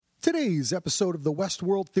Today's episode of the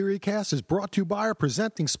Westworld Theorycast is brought to you by our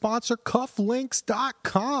presenting sponsor,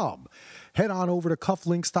 Cufflinks.com. Head on over to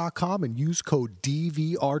Cufflinks.com and use code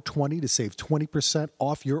DVR20 to save 20%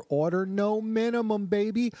 off your order. No minimum,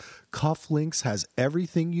 baby. Cufflinks has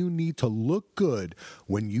everything you need to look good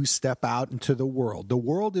when you step out into the world. The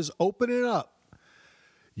world is opening up.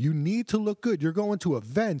 You need to look good. You're going to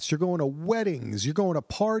events, you're going to weddings, you're going to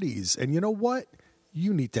parties, and you know what?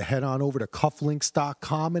 You need to head on over to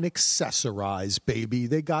Cufflinks.com and accessorize, baby.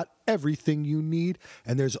 They got everything you need,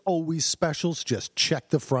 and there's always specials. Just check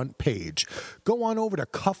the front page. Go on over to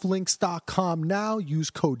Cufflinks.com now. Use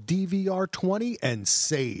code DVR20 and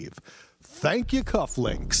save. Thank you,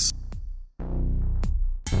 Cufflinks.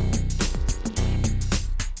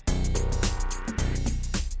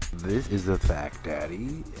 This is the Fact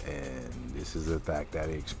Daddy, and this is the Fact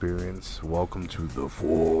Daddy Experience. Welcome to the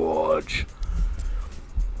Forge.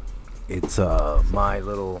 It's my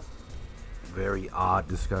little very odd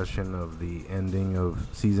discussion of the ending of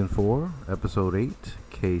Season 4, Episode 8,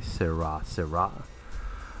 Que Sera Sera.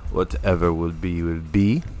 Whatever will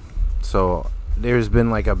be. So, there's been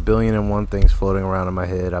like a billion and one things floating around in my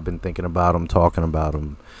head. I've been thinking about them, talking about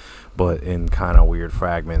them, but in kind of weird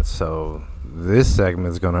fragments. So, this segment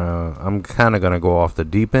is I'm kind of gonna go off the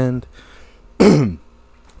deep end.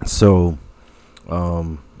 So,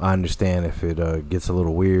 I understand if it gets a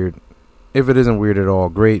little weird. If it isn't weird at all,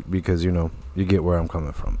 great, because, you get where I'm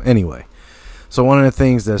coming from. Anyway, so one of the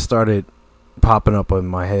things that started popping up in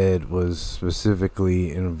my head was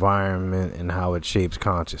specifically environment and how it shapes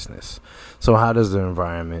consciousness. So how does the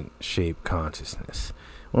environment shape consciousness?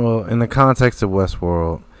 Well, in the context of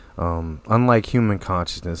Westworld, unlike human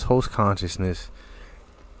consciousness, host consciousness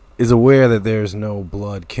is aware that there's no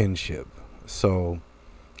blood kinship. So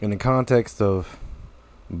in the context of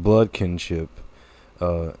blood kinship,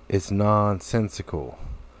 it's nonsensical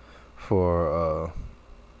for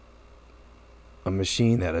a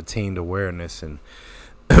machine that attained awareness and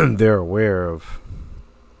they're aware of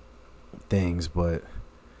things, but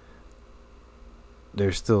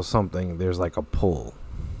there's still something, there's like a pull.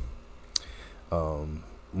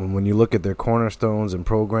 When you look at their cornerstones and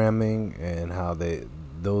programming and how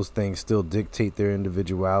those things still dictate their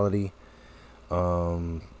individuality,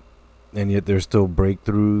 and yet there's still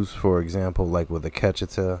breakthroughs. For example, like with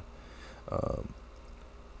Akecheta,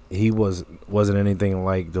 he wasn't anything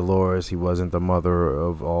like Dolores. He wasn't the mother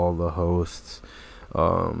of all the hosts.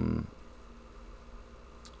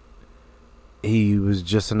 He was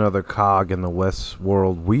just another cog in the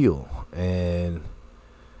Westworld wheel, and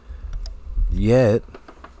yet,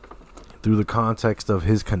 through the context of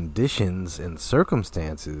his conditions and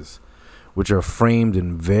circumstances, which are framed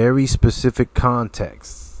in very specific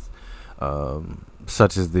contexts,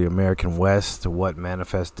 such as the American West, what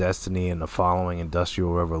Manifest Destiny and the following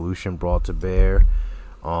Industrial Revolution brought to bear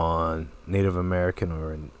on Native American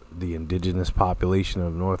or the indigenous population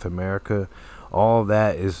of North America. All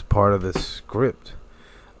that is part of the script.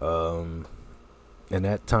 And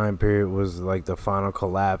that time period was like the final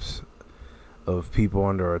collapse of people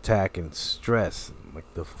under attack and stress, like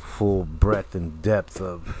the full breadth and depth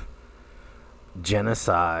of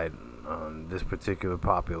genocide on this particular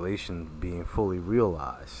population being fully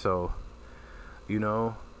realized. So,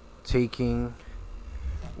 taking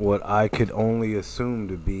what I could only assume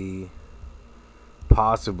to be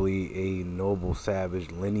possibly a noble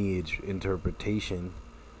savage lineage interpretation,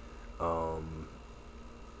 the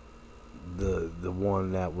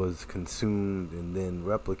one that was consumed and then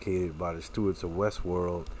replicated by the stewards of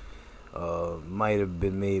Westworld, might have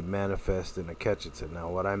been made manifest in Akecheta. Now,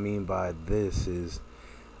 what I mean by this is,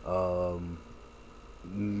 there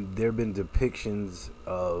have been depictions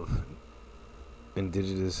of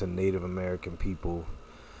indigenous and Native American people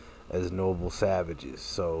as noble savages.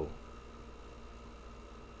 So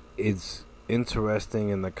it's interesting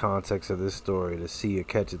in the context of this story to see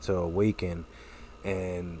Akecheta awaken,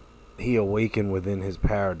 and he awakened within his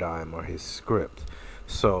paradigm or his script.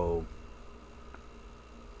 So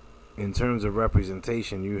in terms of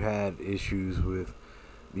representation, you had issues with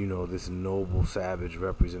this noble savage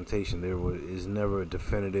representation. There is never a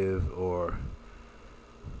definitive, or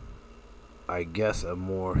I guess a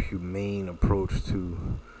more humane approach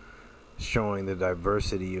to showing the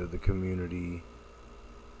diversity of the community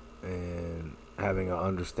and having an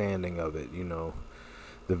understanding of it.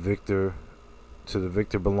 The victor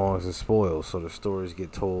belongs the spoils, so the stories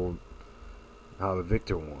get told how the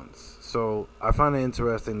victor wants. So I find it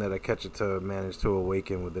interesting that Akecheta managed to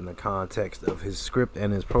awaken within the context of his script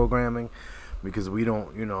and his programming, because we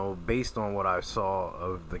don't, based on what I saw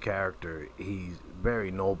of the character, he's very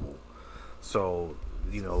noble. So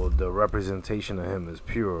the representation of him is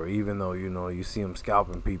pure. Even though, you see him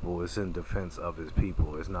scalping people, it's in defense of his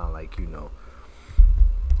people. It's not like,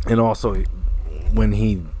 And also, when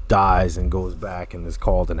he dies and goes back and is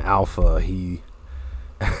called an alpha,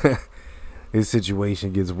 his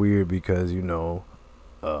situation gets weird because, he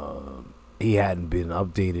hadn't been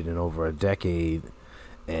updated in over a decade,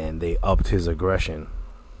 and they upped his aggression.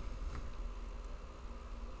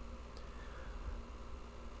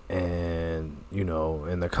 And,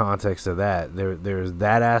 in the context of that, there's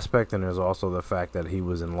that aspect, and there's also the fact that he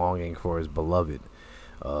was in longing for his beloved,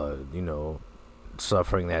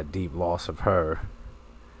 suffering that deep loss of her,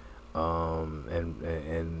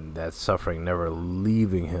 and that suffering never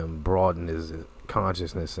leaving him broadened his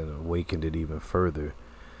consciousness and awakened it even further,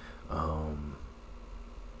 and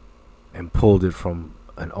pulled it from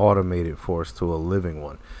an automated force to a living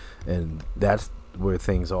one. And that's where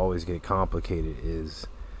things always get complicated, is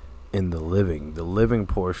in the living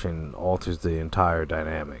portion alters the entire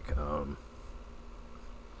dynamic,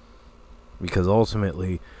 because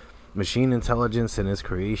ultimately machine intelligence and its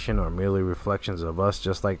creation are merely reflections of us,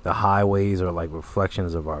 just like the highways are like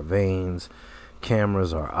reflections of our veins,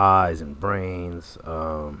 cameras are eyes and brains,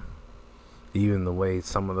 even the way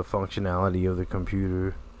some of the functionality of the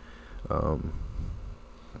computer,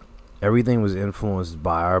 everything was influenced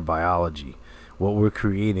by our biology. What we're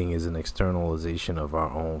creating is an externalization of our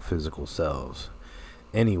own physical selves.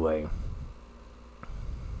 Anyway,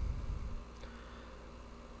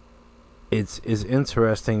 it's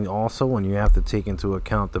interesting also when you have to take into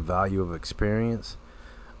account the value of experience,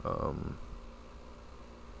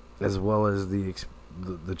 as well as the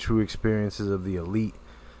true experiences of the elite.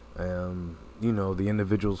 The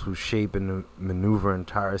individuals who shape and maneuver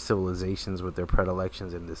entire civilizations with their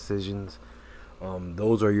predilections and decisions.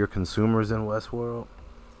 Those are your consumers in Westworld.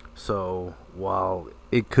 So while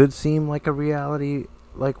it could seem like a reality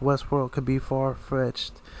like Westworld could be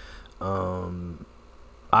far-fetched,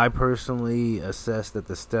 I personally assess that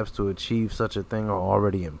the steps to achieve such a thing are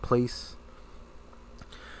already in place.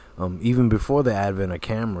 Even before the advent of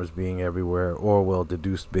cameras being everywhere, Orwell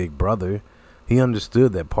deduced Big Brother. He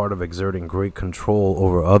understood that part of exerting great control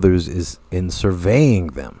over others is in surveying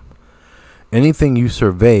them. Anything you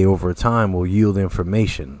survey over time will yield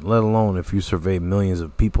information, let alone if you survey millions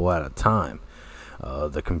of people at a time.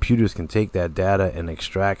 The computers can take that data and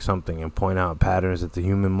extract something and point out patterns that the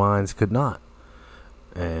human minds could not.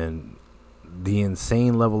 And the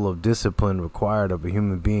insane level of discipline required of a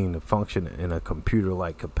human being to function in a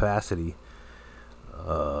computer-like capacity,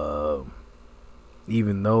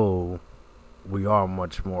 even though we are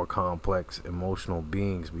much more complex emotional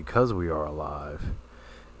beings because we are alive.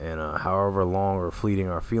 And however long or fleeting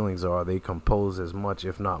our feelings are, they compose as much,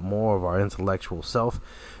 if not more, of our intellectual self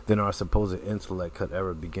than our supposed intellect could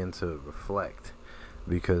ever begin to reflect.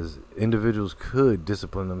 Because individuals could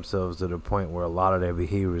discipline themselves to the point where a lot of their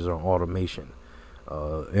behaviors are automation.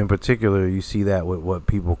 In particular, you see that with what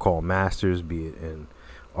people call masters, be it in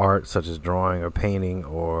art, such as drawing or painting,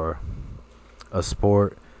 or a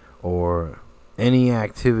sport, or any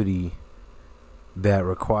activity that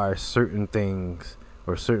requires certain things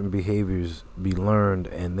or certain behaviors be learned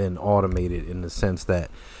and then automated, in the sense that,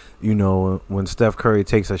 when Steph Curry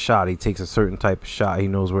takes a shot, he takes a certain type of shot. He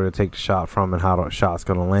knows where to take the shot from and how the shot's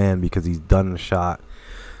going to land because he's done the shot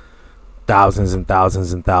thousands and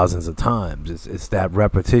thousands and thousands of times. It's that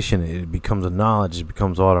repetition. It becomes a knowledge. It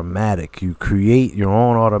becomes automatic. You create your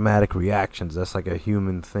own automatic reactions. That's like a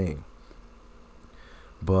human thing.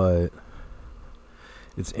 But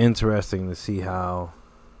it's interesting to see how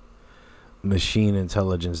machine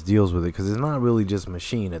intelligence deals with it, because it's not really just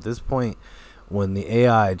machine at this point. When the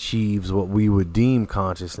AI achieves what we would deem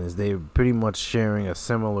consciousness, they're pretty much sharing a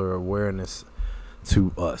similar awareness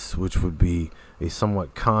to us, which would be a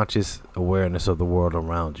somewhat conscious awareness of the world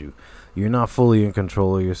around you. You're not fully in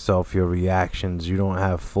control of yourself, your reactions. You don't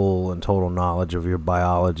have full and total knowledge of your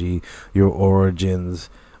biology, your origins,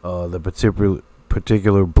 the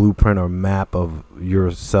particular blueprint or map of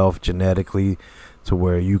yourself genetically, to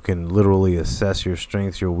where you can literally assess your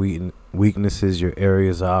strengths, your weaknesses, your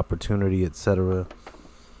areas of opportunity, etc.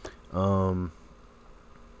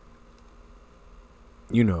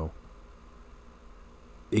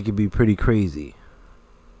 It could be pretty crazy.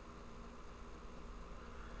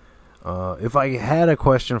 If I had a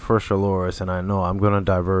question for Shaloris, and I know I'm going to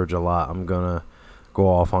diverge a lot, I'm going to go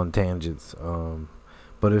off on tangents.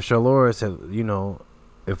 But if Shaloris had,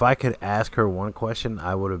 if I could ask her one question,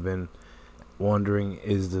 I would have been wondering,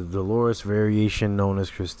 is the Dolores variation known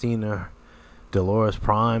as Christina Dolores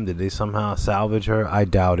Prime? Did they somehow salvage her? I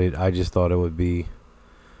doubt it. I just thought it would be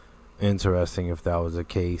interesting if that was the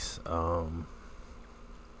case.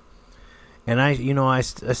 And I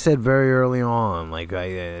said very early on, like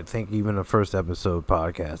I think even the first episode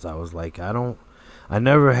podcast, I was like, I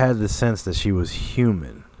never had the sense that she was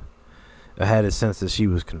human. I had a sense that she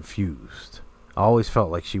was confused. I always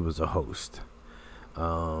felt like she was a host.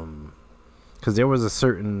 Because there was a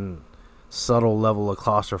certain subtle level of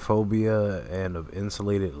claustrophobia and of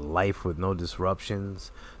insulated life with no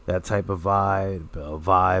disruptions. That type of vibe, a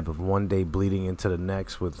vibe of one day bleeding into the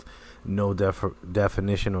next with no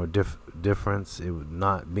definition or difference. It was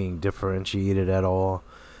not being differentiated at all.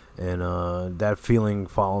 And that feeling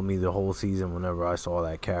followed me the whole season whenever I saw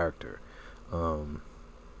that character. And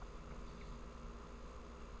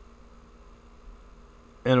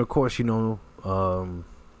of course, new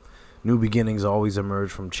beginnings always emerge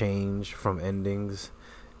from change, from endings,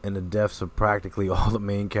 and the deaths of practically all the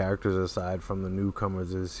main characters aside from the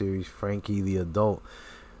newcomers of the series. Frankie, the adult,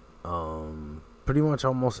 pretty much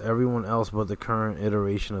almost everyone else but the current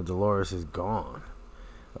iteration of Dolores is gone.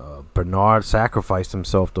 Bernard sacrificed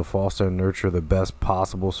himself to foster and nurture the best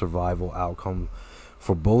possible survival outcome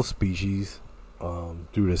for both species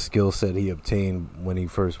through the skill set he obtained when he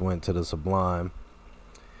first went to the Sublime.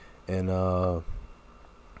 And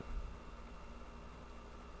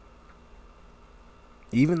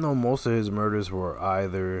even though most of his murders were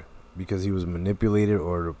either because he was manipulated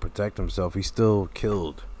or to protect himself, he still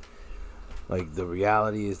killed. Like, the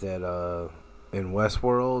reality is that in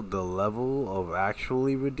Westworld, the level of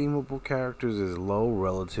actually redeemable characters is low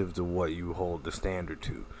relative to what you hold the standard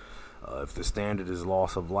to. If the standard is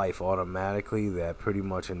loss of life, automatically that pretty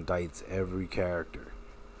much indicts every character.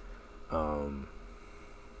 And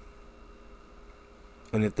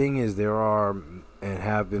the thing is, there are and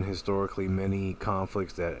have been historically many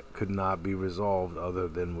conflicts that could not be resolved other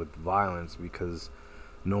than with violence because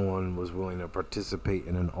no one was willing to participate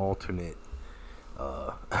in an alternate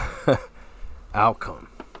outcome.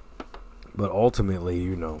 But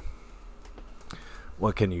ultimately,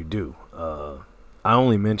 what can you do? I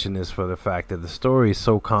only mention this for the fact that the story is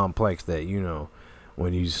so complex that,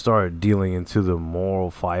 when you start dealing into the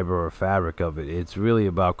moral fiber or fabric of it, it's really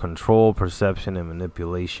about control, perception, and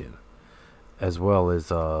manipulation, as well as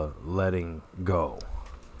letting go.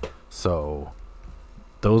 So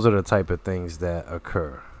those are the type of things that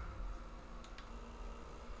occur.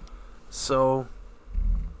 So,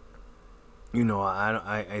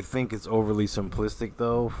 I think it's overly simplistic,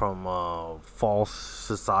 though, from a false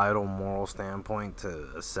societal moral standpoint to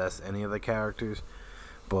assess any of the characters.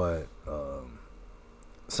 But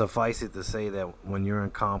suffice it to say that when you're in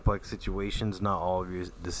complex situations, not all of your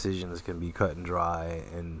decisions can be cut and dry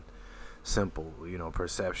and simple.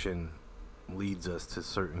 Perception leads us to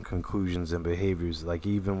certain conclusions and behaviors. Like,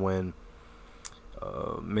 even when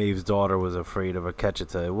Maeve's daughter was afraid of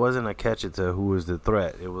Akecheta, it wasn't Akecheta who was the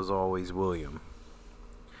threat. It was always William.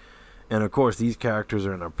 And of course, these characters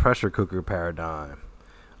are in a pressure cooker paradigm.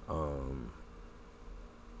 And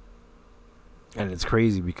it's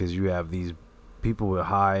crazy because you have these people with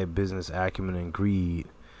high business acumen and greed,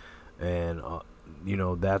 and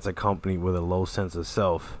that's accompanied with a low sense of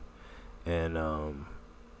self. And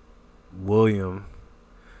William,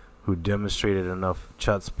 who demonstrated enough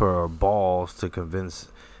chutzpah or balls to convince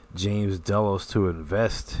James Delos to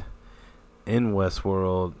invest in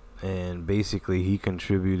Westworld, and basically he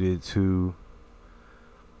contributed to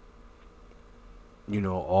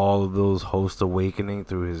all of those hosts awakening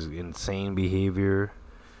through his insane behavior.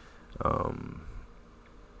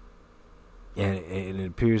 And it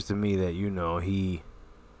appears to me that he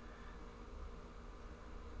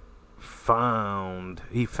found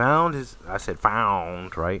his, I said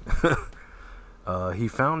found, right? He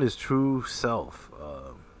found his true self,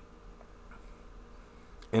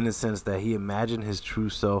 in the sense that he imagined his true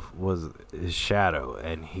self was his shadow,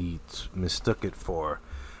 and he mistook it for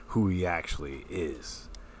who he actually is.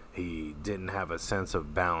 He didn't have a sense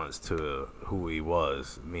of balance to who he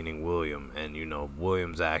was, meaning William. And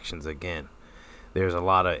William's actions, again, there's a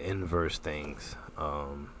lot of inverse things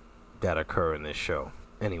that occur in this show.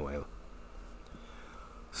 Anyway,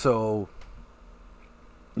 so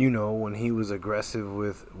when he was aggressive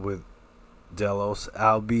with Delos,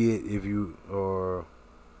 albeit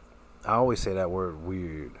I always say that word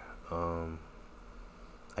weird. I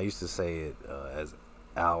used to say it as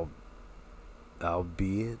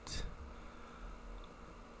albeit,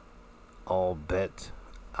 all bet.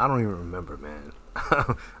 I don't even remember, man.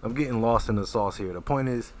 I'm getting lost in the sauce here. The point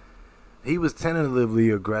is, he was tentatively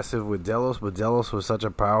aggressive with Delos, but Delos was such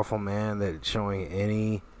a powerful man that showing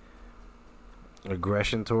any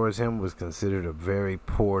aggression towards him was considered a very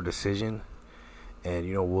poor decision. And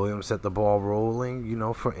William set the ball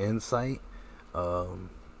rolling, for insight.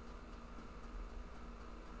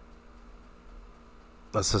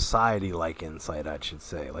 a society-like insight, I should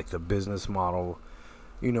say, like the business model,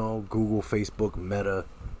 Google, Facebook, Meta,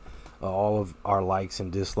 all of our likes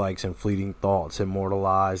and dislikes and fleeting thoughts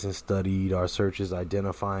immortalized and studied, our searches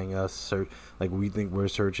identifying us, like we think we're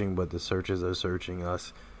searching, but the searches are searching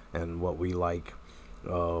us, and what we like,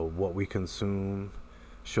 what we consume,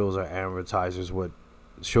 shows the advertisers what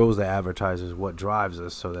drives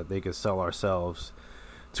us, so that they can sell ourselves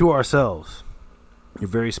to ourselves. Your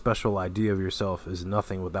very special idea of yourself is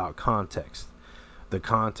nothing without context. The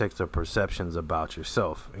context of perceptions about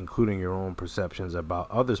yourself, including your own perceptions about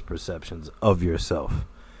others' perceptions of yourself.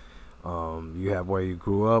 You have where you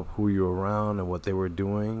grew up, who you were around, and what they were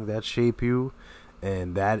doing that shape you,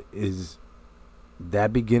 and that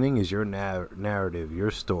beginning is your narrative,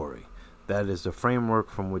 your story. That is the framework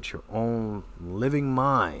from which your own living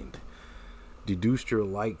mind deduced your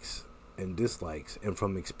likes and dislikes, and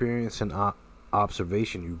from experience and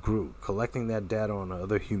observation you grew, collecting that data on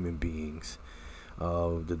other human beings.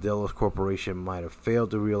 The Delos Corporation might have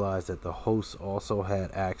failed to realize that the hosts also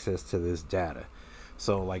had access to this data.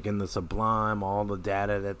 So like in the Sublime, all the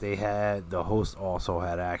data that they had, the host also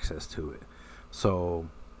had access to it. So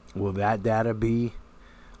will that data be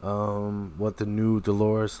what the new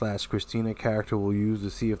Dolores/Christina character will use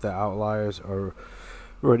to see if the outliers are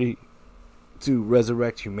ready to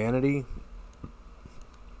resurrect humanity?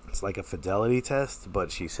 It's like a fidelity test,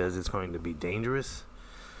 but she says it's going to be dangerous.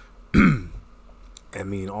 I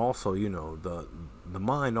mean, also, the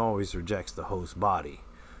mind always rejects the host body.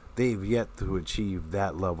 They've yet to achieve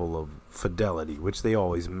that level of fidelity, which they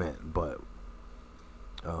always meant. But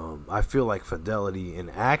I feel like fidelity in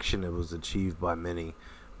action, it was achieved by many.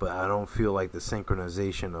 But I don't feel like the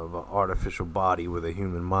synchronization of an artificial body with a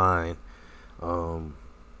human mind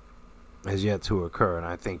has yet to occur. And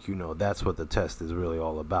I think, that's what the test is really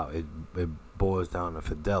all about. It boils down to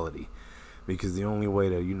fidelity. Because the only way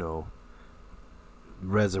to,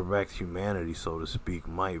 resurrect humanity, so to speak,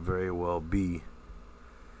 might very well be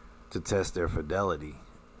to test their fidelity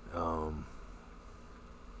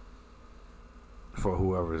for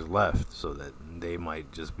whoever's left, so that they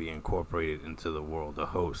might just be incorporated into the world of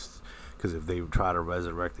hosts. Because if they try to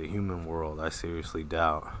resurrect the human world, I seriously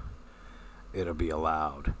doubt it'll be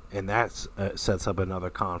allowed, and that sets up another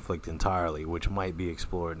conflict entirely, which might be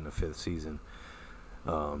explored in the 5th season.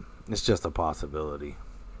 It's just a possibility.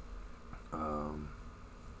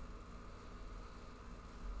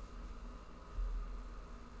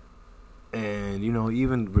 And,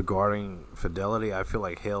 even regarding fidelity, I feel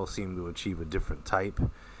like Hale seemed to achieve a different type.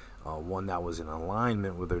 One that was in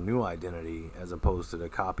alignment with her new identity, as opposed to the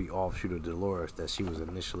copy offshoot of Dolores that she was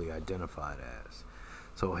initially identified as.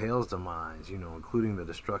 So Hale's demise, including the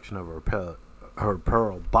destruction of her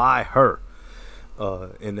pearl by her,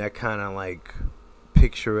 in that kind of like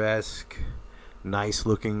picturesque,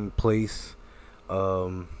 nice-looking place,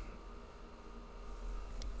 it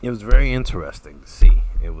was very interesting to see.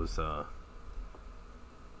 It was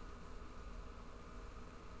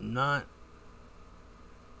not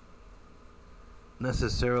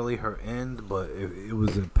necessarily her end, but it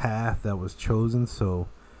was a path that was chosen. So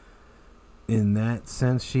in that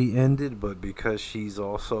sense she ended, but because she's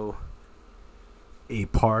also a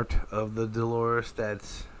part of the Dolores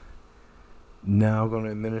that's now going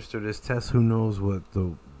to administer this test, who knows what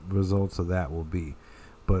the results of that will be.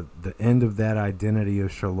 But the end of that identity of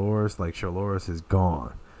Charlores, like Charlores is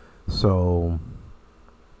gone. So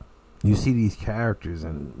you see these characters,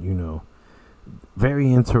 and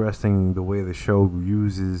very interesting the way the show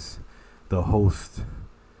uses the host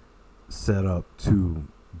setup to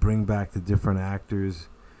bring back the different actors,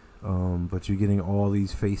 but you're getting all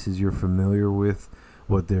these faces you're familiar with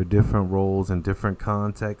their different roles and different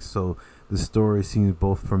contexts. So the story seems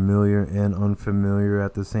both familiar and unfamiliar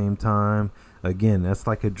at the same time. Again, that's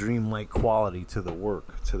like a dreamlike quality to the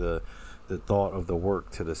work, to the thought of the work,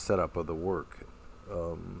 to the setup of the work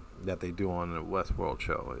that they do on the Westworld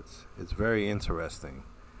show. It's very interesting.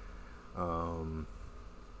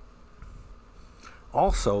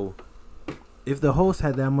 Also, if the host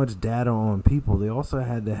had that much data on people, they also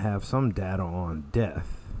had to have some data on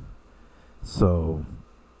death. So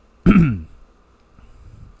I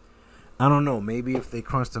don't know, maybe if they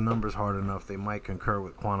crunch the numbers hard enough, they might concur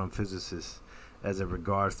with quantum physicists as it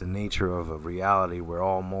regards the nature of a reality where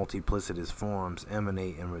all multiplicitous forms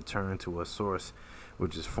emanate and return to a source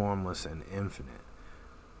which is formless and infinite.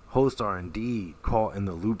 Hosts are indeed caught in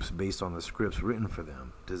the loops based on the scripts written for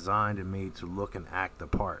them, designed and made to look and act the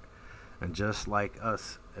part. And just like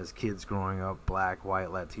us as kids growing up, black, white,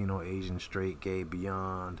 Latino, Asian, straight, gay,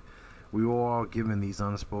 beyond, we were all given these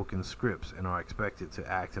unspoken scripts and are expected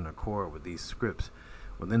to act in accord with these scripts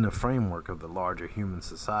within the framework of the larger human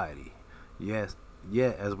society. Yes,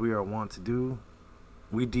 yet as we are wont to do,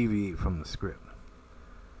 we deviate from the script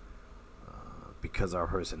because our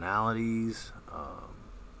personalities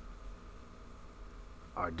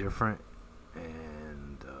are different,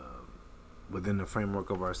 and within the framework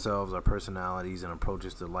of ourselves, our personalities and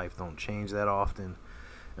approaches to life don't change that often,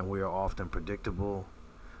 and we are often predictable.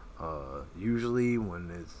 Usually, when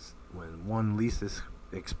one least is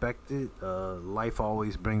expected, life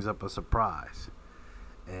always brings up a surprise,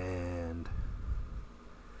 and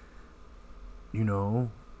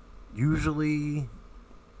usually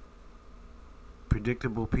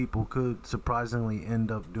predictable people could surprisingly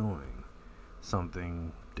end up doing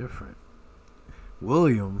something different.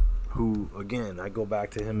 William, who, again, I go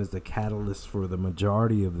back to him as the catalyst for the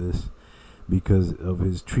majority of this because of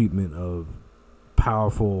his treatment of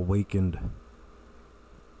powerful awakened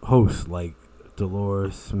hosts like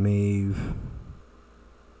Dolores, Maeve,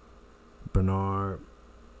 Bernard.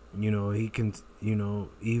 He can,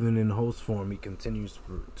 even in host form, he continues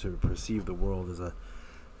to perceive the world as a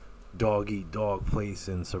dog-eat-dog place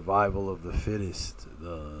and survival of the fittest,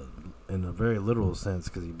 in a very literal sense,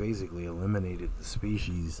 because he basically eliminated the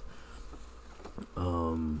species.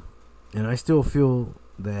 And I still feel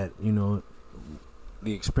that,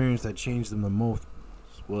 the experience that changed him the most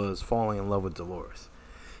was falling in love with Dolores.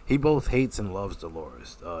 He both hates and loves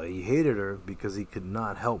Dolores. He hated her because he could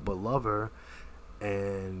not help but love her,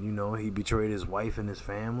 and, he betrayed his wife and his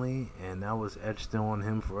family, and that was etched on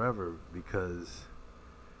him forever because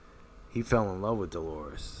he fell in love with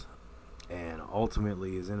Dolores, and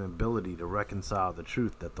ultimately his inability to reconcile the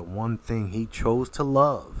truth that the one thing he chose to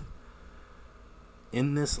love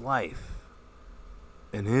in this life,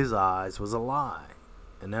 in his eyes, was a lie.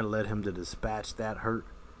 And that led him to dispatch that hurt,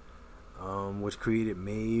 which created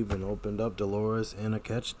Maeve and opened up Dolores and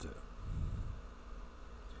Akecheta.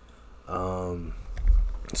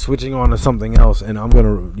 Switching on to something else, and I'm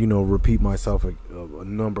going to, repeat myself a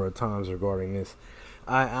number of times regarding this.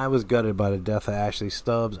 I was gutted by the death of Ashley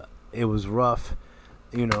Stubbs. It was rough.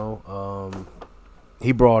 He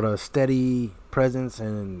brought a steady presence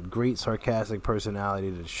and great sarcastic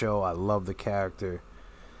personality to the show. I love the character.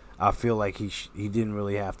 I feel like he didn't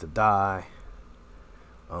really have to die.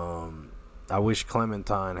 I wish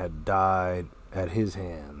Clementine had died at his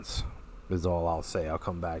hands, is all I'll say. I'll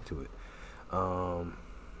come back to it.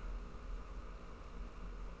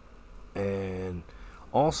 And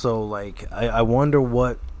also, I wonder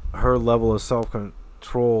what her level of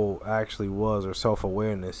self-control actually was, or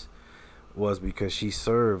self-awareness was, because she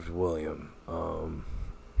served William,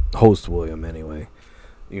 host William anyway.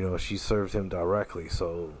 She served him directly,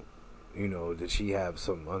 so, did she have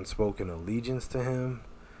some unspoken allegiance to him?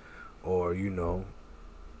 Or,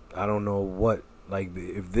 I don't know what,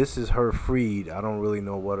 if this is her freed, I don't really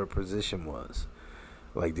know what her position was.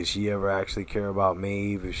 Did she ever actually care about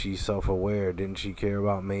Maeve? If she's self-aware, didn't she care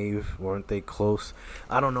about Maeve? Weren't they close?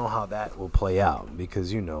 I don't know how that will play out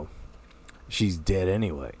because, she's dead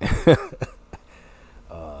anyway.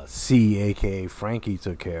 C, a.k.a. Frankie,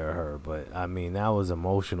 took care of her. But, that was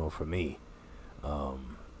emotional for me.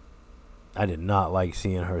 I did not like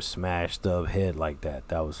seeing her smash Stubbs' head like that.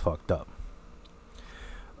 That was fucked up.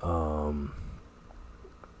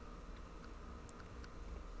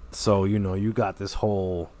 So, you got this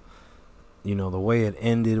whole, the way it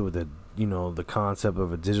ended with the concept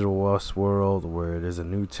of a digital West world where there's a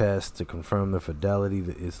new test to confirm the fidelity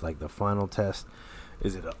that is the final test.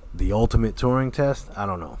 Is it the ultimate Turing test? I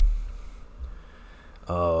don't know.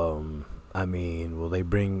 Will they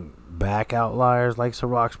bring back outliers like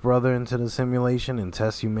Sirach's brother into the simulation and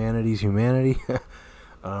test humanity's humanity?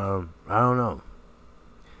 I don't know.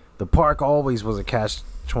 The park always was a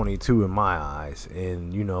catch-22 in my eyes,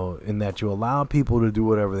 and in that you allow people to do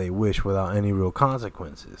whatever they wish without any real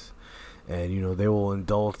consequences, and they will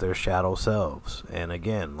indulge their shadow selves. And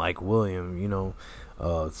again, like William,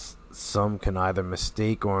 some can either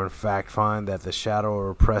mistake or in fact find that the shadow or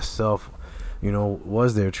repressed self,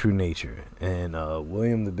 was their true nature. And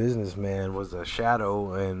William the businessman was a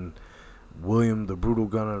shadow, and William the brutal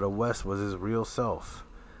gun of the West was his real self.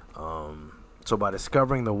 So by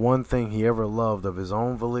discovering the one thing he ever loved of his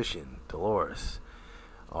own volition, Dolores,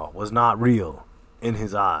 was not real in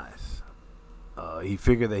his eyes, he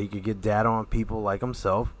figured that he could get data on people like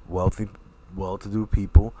himself, wealthy, well-to-do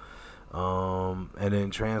people, and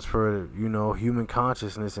then transfer, human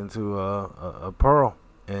consciousness into a pearl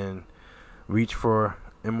and reach for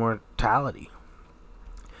immortality.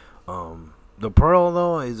 The pearl,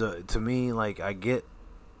 though, is to me, I get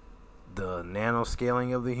the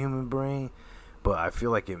nanoscaling of the human brain, but I feel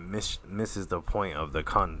like it misses the point of the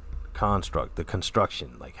construct, the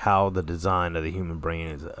construction, like how the design of the human brain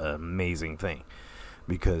is an amazing thing,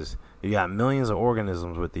 because you got millions of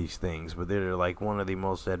organisms with these things, but they're like one of the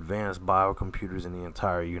most advanced biocomputers in the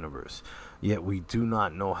entire universe. Yet we do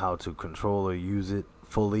not know how to control or use it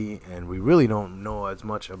fully, and we really don't know as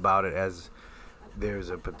much about it as there's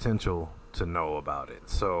a potential to know about it.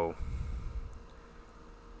 So,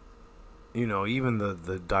 you know, even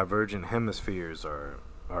the divergent hemispheres are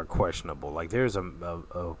questionable. Like, there's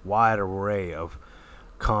a wide array of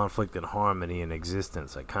conflict and harmony in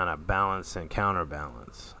existence, like kind of balance and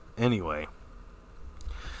counterbalance. Anyway,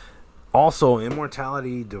 also,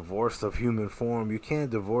 immortality divorced of human form. You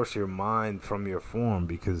can't divorce your mind from your form,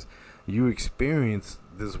 because you experience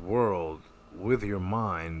this world with your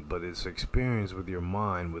mind, but it's experienced with your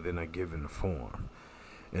mind within a given form.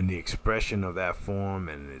 And the expression of that form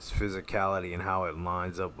and its physicality and how it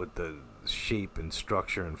lines up with the shape and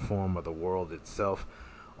structure and form of the world itself,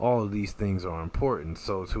 all of these things are important.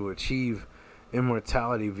 So to achieve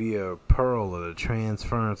immortality via pearl, or the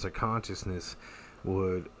transference of consciousness,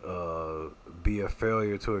 would be a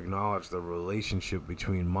failure to acknowledge the relationship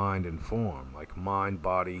between mind and form, like mind,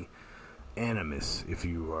 body, animus, if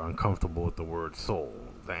you are uncomfortable with the word soul.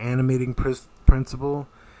 The animating principle,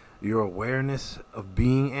 your awareness of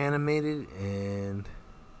being animated, and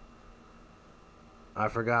I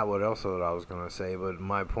forgot what else that I was going to say, but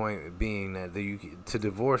my point being that to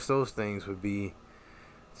divorce those things would be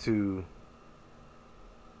to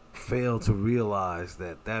fail to realize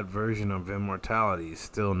that that version of immortality is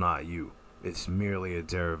still not you. It's merely a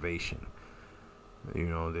derivation. You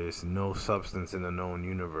know, there's no substance in the known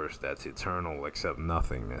universe that's eternal except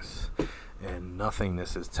nothingness. And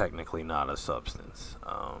nothingness is technically not a substance.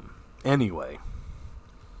 Anyway,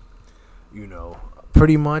 you know,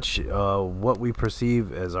 pretty much what we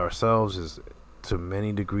perceive as ourselves is to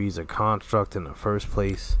many degrees a construct in the first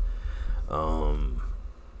place.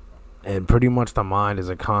 And pretty much the mind is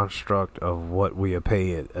a construct of what we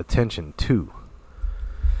pay attention to.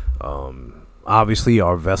 Obviously,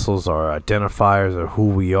 our vessels are identifiers of who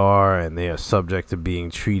we are, and they are subject to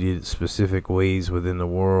being treated specific ways within the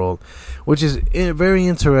world, which is very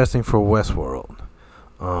interesting for Westworld.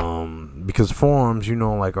 Because forms, you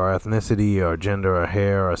know, like our ethnicity, our gender, our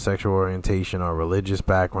hair, our sexual orientation, our religious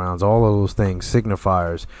backgrounds, all of those things,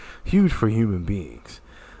 signifiers, huge for human beings.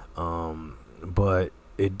 But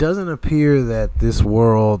it doesn't appear that this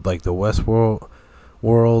world, like the Westworld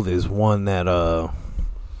world, is one that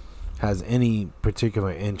has any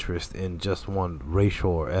particular interest in just one racial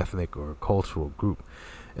or ethnic or cultural group.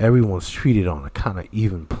 Everyone's treated on a kind of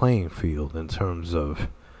even playing field in terms of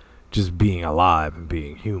just being alive and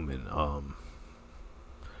being human.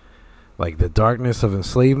 Like, the darkness of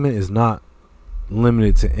enslavement is not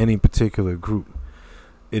limited to any particular group.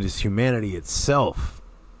 It is humanity itself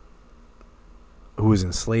who is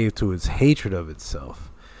enslaved to its hatred of itself.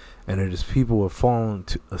 And it is people who have fallen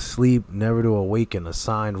asleep, never to awaken,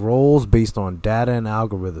 assigned roles based on data and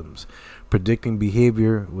algorithms, predicting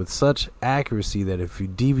behavior with such accuracy that if you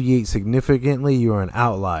deviate significantly, you are an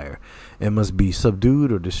outlier and must be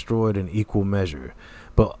subdued or destroyed in equal measure.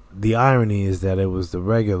 But the irony is that it was the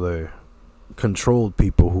regular, controlled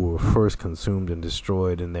people who were first consumed and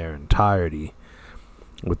destroyed in their entirety,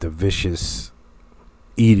 with the vicious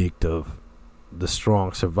edict of the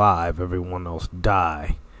strong survive, everyone else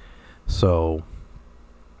die. So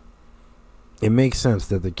it makes sense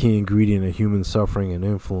that the key ingredient of human suffering and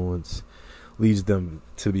influence leads them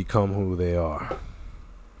to become who they are.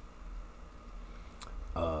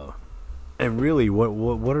 And really,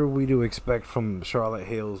 what are we to expect from Charlotte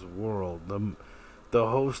Hale's world? The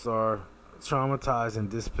hosts are traumatized and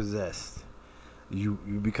dispossessed. You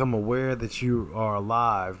become aware that you are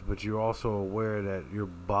alive, but you're also aware that your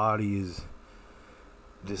body is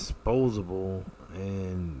disposable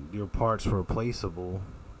and your parts replaceable.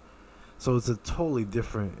 So it's a totally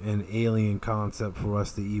different and alien concept for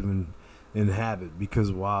us to even inhabit,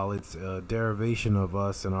 because while it's a derivation of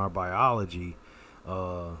us and our biology,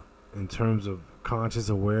 in terms of conscious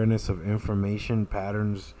awareness of information,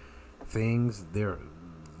 patterns, things, the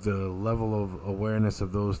level of awareness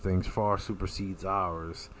of those things far supersedes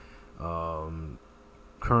ours.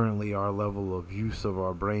 Currently, our level of use of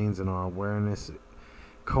our brains and our awareness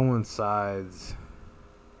coincides.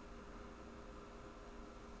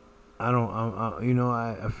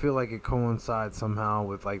 I feel like it coincides somehow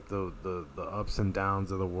with like the ups and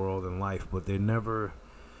downs of the world and life, but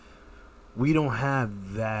we don't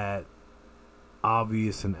have that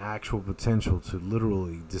obvious and actual potential to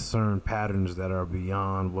literally discern patterns that are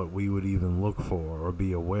beyond what we would even look for or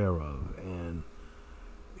be aware of. And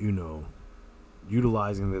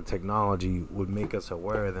utilizing the technology would make us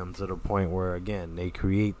aware of them to the point where, again, they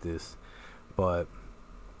create this. But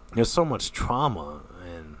there's so much trauma,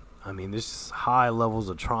 and I mean, there's just high levels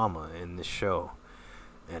of trauma in this show,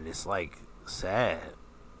 and it's like sad.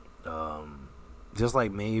 Just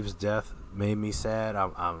like Maeve's death made me sad.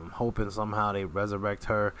 I'm hoping somehow they resurrect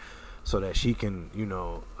her so that she can,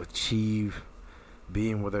 achieve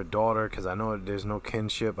being with her daughter, because I know there's no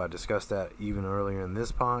kinship. I discussed that even earlier in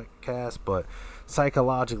this podcast, but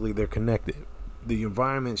psychologically they're connected. The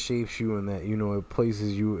environment shapes you in that, it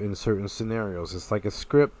places you in certain scenarios. It's like a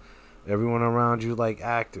script. Everyone around you like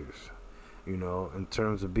actors, in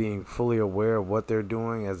terms of being fully aware of what they're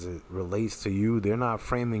doing as it relates to you. They're not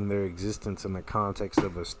framing their existence in the context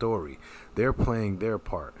of a story. They're playing their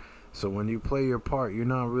part. So when you play your part, you're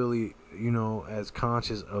not really, as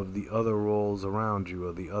conscious of the other roles around you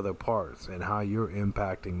or the other parts and how you're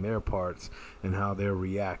impacting their parts and how they're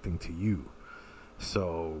reacting to you.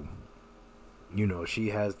 So, she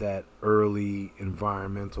has that early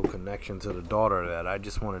environmental connection to the daughter that I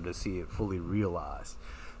just wanted to see it fully realized.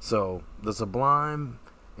 So the Sublime,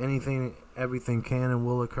 everything can and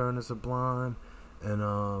will occur in the Sublime, and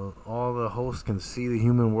all the hosts can see the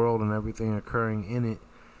human world and everything occurring in it.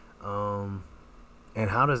 And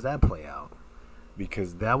how does that play out?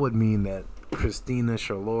 Because that would mean that Christina,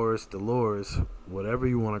 Dolores, whatever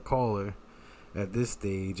you want to call her at this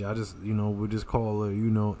stage, we'll just call her,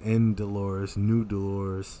 N Dolores, New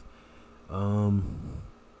Dolores.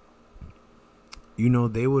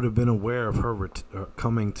 They would have been aware of her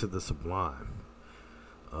coming to the Sublime.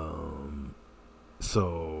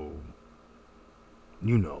 So,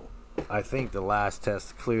 I think the last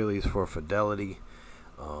test clearly is for fidelity.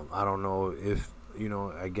 I don't know if,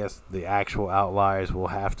 I guess the actual outliers will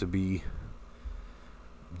have to be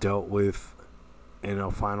dealt with in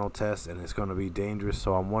a final test, and it's going to be dangerous.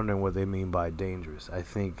 So I'm wondering what they mean by dangerous. I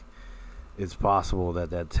think it's possible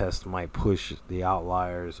that test might push the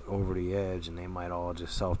outliers over the edge, and they might all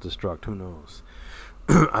just self-destruct. Who knows?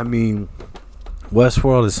 I mean,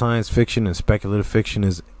 Westworld is science fiction, and speculative fiction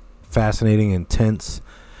is fascinating, intense,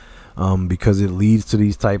 because it leads to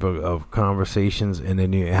these type of conversations, and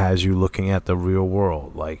then it has you looking at the real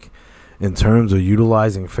world. Like, in terms of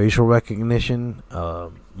utilizing facial recognition,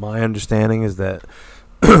 my understanding is that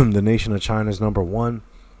the nation of China is number one.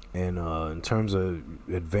 And in terms of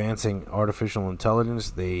advancing artificial intelligence,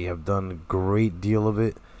 they have done a great deal of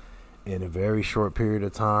it in a very short period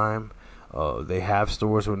of time. They have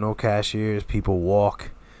stores with no cashiers. People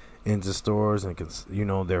walk into stores and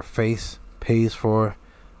their face pays for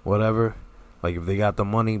whatever. Like, if they got the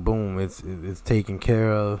money, boom, it's taken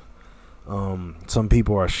care of. Some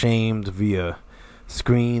people are shamed via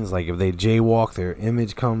screens. Like, if they jaywalk, their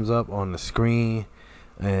image comes up on the screen.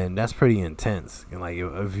 And that's pretty intense. And like,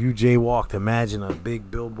 if you jaywalked, imagine a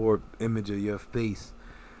big billboard image of your face,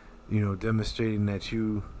 demonstrating that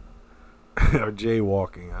you are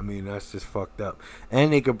jaywalking. I mean, that's just fucked up.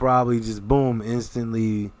 And they could probably just, boom,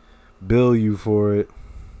 instantly bill you for it.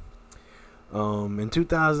 In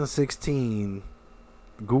 2016,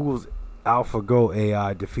 Google's AlphaGo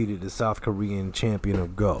AI defeated the South Korean champion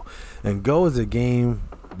of Go. And Go is a game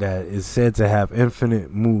that is said to have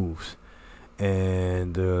infinite moves.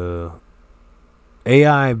 And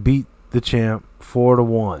AI beat the champ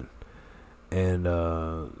 4-1, and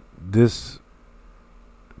this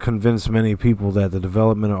convinced many people that the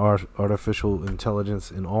development of artificial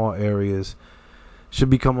intelligence in all areas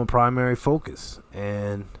should become a primary focus.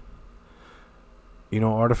 And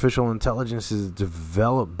artificial intelligence is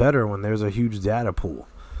developed better when there's a huge data pool.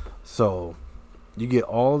 So you get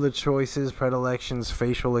all the choices, predilections,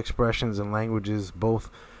 facial expressions, and languages,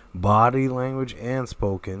 both body language and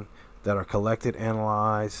spoken, that are collected,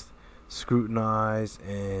 analyzed, scrutinized,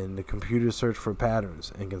 and the computer search for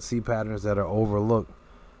patterns and can see patterns that are overlooked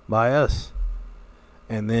by us.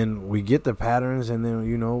 And then we get the patterns, and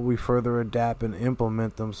then we further adapt and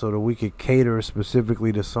implement them so that we could cater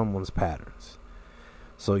specifically to someone's patterns.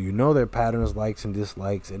 So their patterns, likes and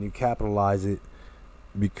dislikes, and you capitalize on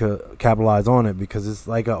it because it's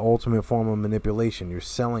like an ultimate form of manipulation. You're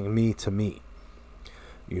selling me to me.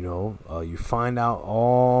 You find out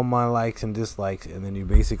all my likes and dislikes, and then you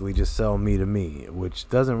basically just sell me to me, which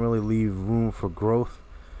doesn't really leave room for growth,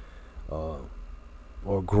 or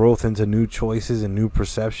growth into new choices and new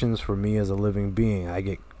perceptions for me as a living being. I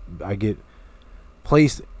get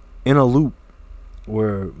placed in a loop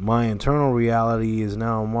where my internal reality is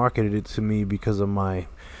now marketed to me because of my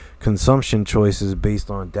consumption choices based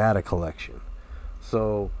on data collection.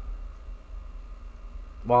 So,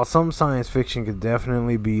 while some science fiction could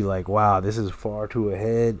definitely be like, wow, this is far too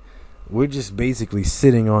ahead, we're just basically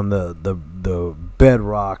sitting on the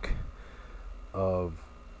bedrock of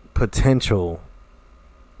potential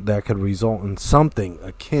that could result in something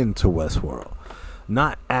akin to Westworld.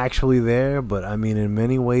 Not actually there, but I mean, in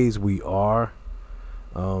many ways we are.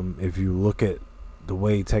 If you look at the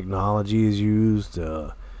way technology is used,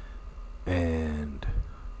 and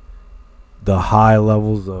the high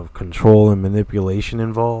levels of control and manipulation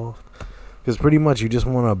involved, because pretty much you just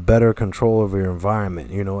want a better control of your environment.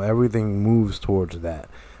 You know, everything moves towards that.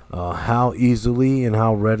 How easily and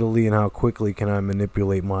how readily and how quickly can I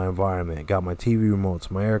manipulate my environment? Got my TV remotes,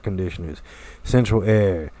 my air conditioners, central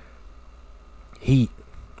air, heat,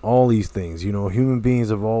 all these things. You know, human beings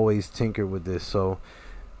have always tinkered with this. So,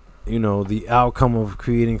 you know, the outcome of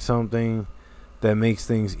creating something that makes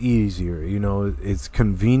things easier, you know, it's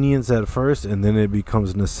convenience at first, and then it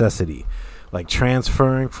becomes necessity. Like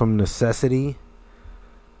transferring from necessity,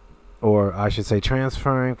 or I should say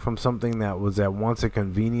transferring from something that was at once a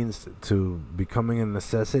convenience to becoming a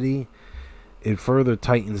necessity, it further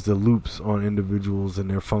tightens the loops on individuals and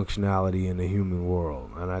their functionality in the human world.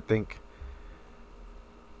 And I think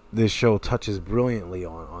this show touches brilliantly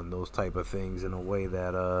on those type of things in a way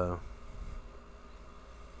that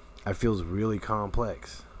I feel is really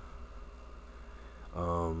complex.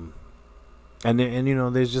 And you know,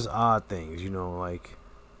 there's just odd things, you know, like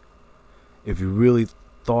if you really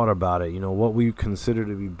thought about it, you know, what we consider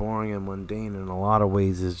to be boring and mundane in a lot of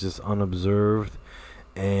ways is just unobserved,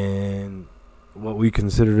 and what we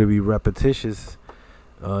consider to be repetitious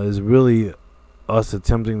is really us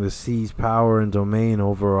attempting to seize power and domain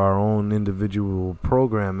over our own individual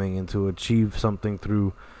programming and to achieve something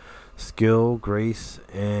through skill, grace,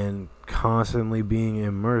 and constantly being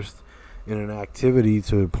immersed in an activity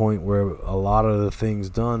to a point where a lot of the things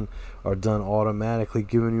done are done automatically,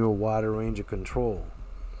 giving you a wider range of control.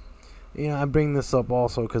 You know, I bring this up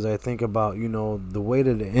also because I think about, you know, the way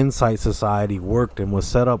that the Insight Society worked and was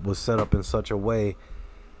set up in such a way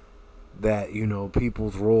that, you know,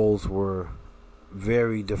 people's roles were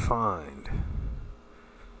very defined.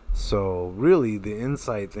 So really the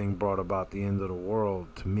Insight thing brought about the end of the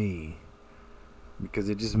world to me, because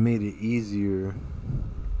it just made it easier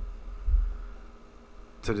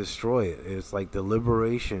to destroy it. It's like the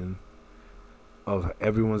liberation of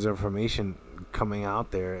everyone's information coming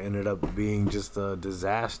out there ended up being just a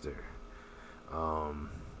disaster.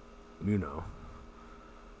 You know,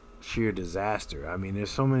 sheer disaster. I mean,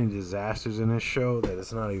 there's so many disasters in this show that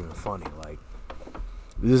it's not even funny. Like,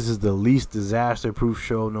 this is the least disaster-proof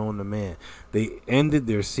show known to man. They ended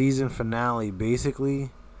their season finale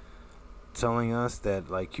basically telling us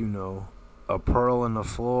that, like, you know, a pearl in the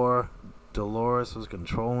floor, Dolores was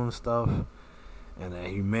controlling stuff, and that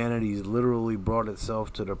humanity's literally brought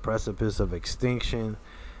itself to the precipice of extinction,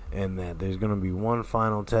 and that there's going to be one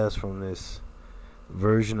final test from this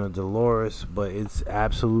version of Dolores, but it's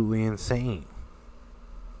absolutely insane.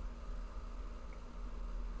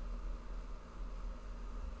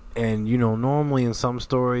 And, you know, normally in some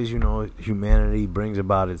stories, you know, humanity brings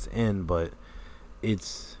about its end, but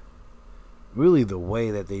it's really the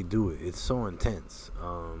way that they do it. It's so intense.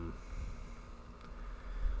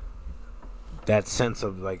 That sense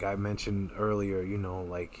of, like I mentioned earlier, you know,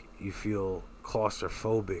 like you feel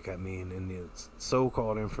claustrophobic. I mean, in the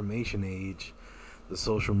so-called information age, the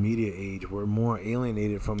social media age, we're more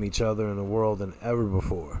alienated from each other in the world than ever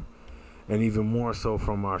before. And even more so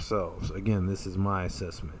from ourselves. Again, this is my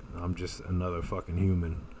assessment. I'm just another fucking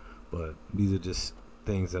human. But these are just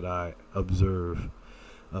things that I observe.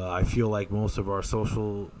 I feel like most of our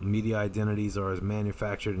social media identities are as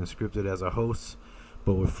manufactured and scripted as our hosts,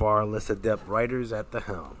 but with far less adept writers at the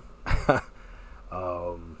helm.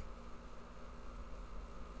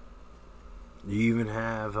 You even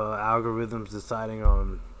have algorithms deciding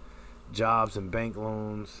on jobs and bank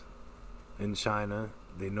loans in China.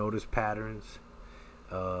 They notice patterns,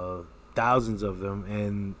 thousands of them,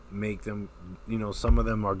 and make them, you know, some of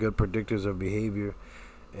them are good predictors of behavior.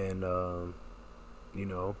 And, you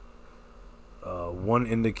know, one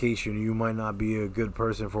indication you might not be a good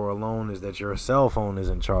person for a loan is that your cell phone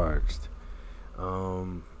isn't charged.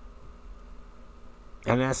 And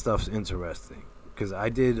that stuff's interesting, because I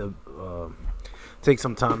did take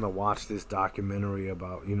some time to watch this documentary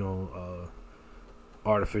about, you know,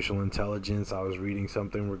 artificial intelligence. I was reading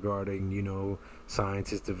something regarding, you know,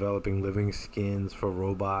 scientists developing living skins for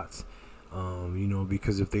robots, you know,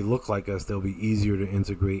 because if they look like us, they'll be easier to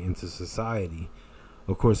integrate into society.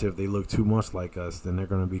 Of course, if they look too much like us, then they're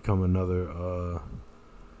going to become another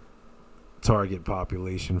target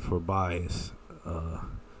population for bias.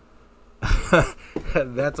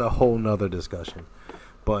 That's a whole nother discussion.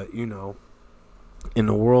 But, you know, in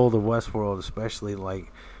the world of Westworld, especially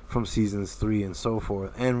like from seasons 3 and so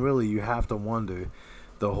forth. And really, you have to wonder,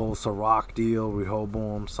 the whole Sirach deal,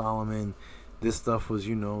 Rehoboam, Solomon, this stuff was,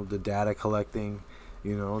 the data collecting.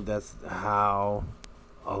 That's how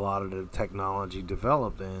a lot of the technology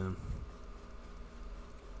developed. And,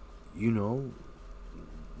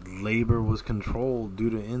 labor was controlled due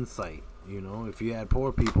to insight. If you had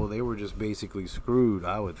poor people, they were just basically screwed,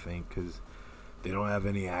 I would think, because they don't have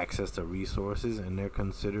any access to resources and they're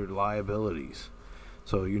considered liabilities.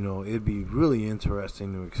 So, it'd be really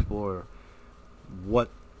interesting to explore what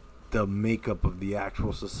the makeup of the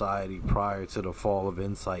actual society prior to the fall of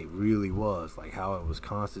Insight really was, like how it was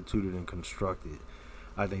constituted and constructed.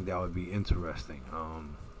 I think that would be interesting.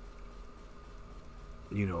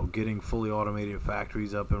 Getting fully automated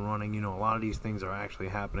factories up and running. A lot of these things are actually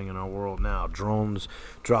happening in our world now. Drones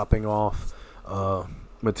dropping off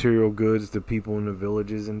material goods to people in the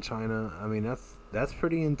villages in China. I mean, that's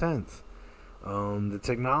pretty intense. The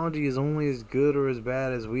technology is only as good or as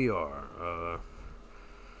bad as we are.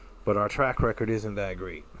 But our track record isn't that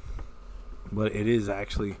great. But it is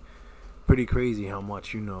actually pretty crazy how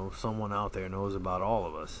much, someone out there knows about all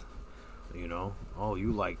of us. Oh,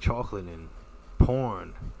 you like chocolate and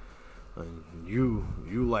porn. And you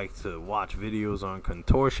like to watch videos on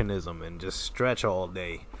contortionism and just stretch all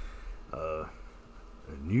day. And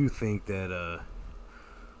you think that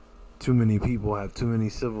too many people have too many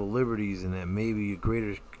civil liberties and that maybe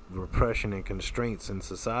greater repression and constraints in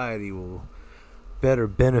society will better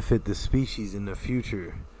benefit the species in the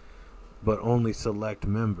future, but only select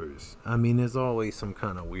members. I mean, there's always some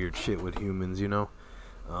kind of weird shit with humans,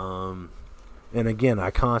 And again,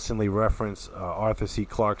 I constantly reference Arthur C.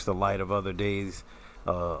 Clarke's The Light of Other Days.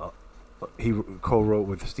 He co-wrote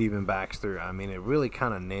with Stephen Baxter. I mean, it really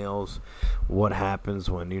kind of nails what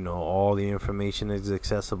happens when, all the information is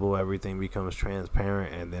accessible, everything becomes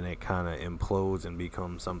transparent, and then it kind of implodes and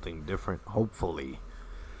becomes something different, hopefully.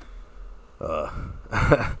 Yeah,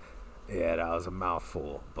 that was a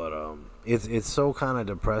mouthful. But it's so kind of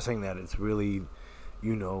depressing that it's really,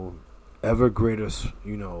 ever greater,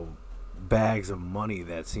 bags of money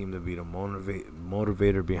that seem to be the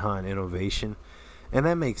motivator behind innovation. And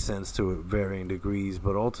that makes sense to varying degrees,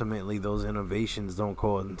 but ultimately those innovations don't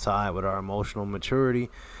coincide with our emotional maturity,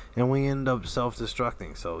 and we end up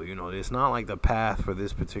self-destructing. So, it's not like the path for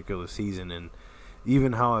this particular season, and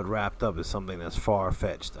even how it wrapped up is something that's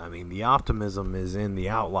far-fetched. I mean, the optimism is in the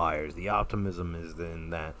outliers. The optimism is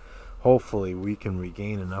in that hopefully we can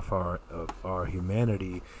regain enough of our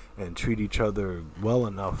humanity and treat each other well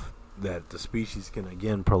enough that the species can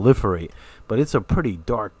again proliferate. But it's a pretty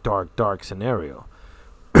dark scenario.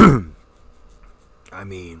 I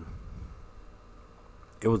mean,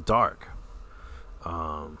 it was dark.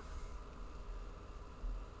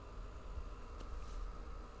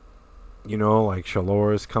 Like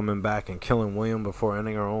Shalores coming back and killing William before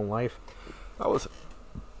ending her own life. That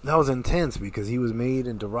was intense because he was made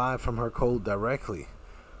and derived from her code directly.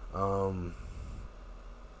 And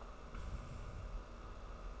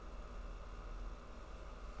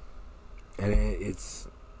it's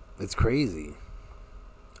crazy.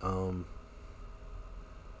 And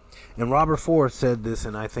Robert Ford said this,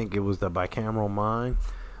 and I think it was the bicameral mind.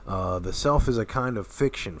 The self is a kind of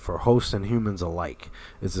fiction for hosts and humans alike.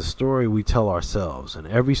 It's a story we tell ourselves, and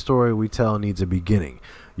every story we tell needs a beginning.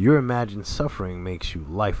 Your imagined suffering makes you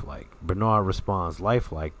lifelike. Bernard responds,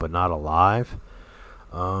 lifelike, but not alive.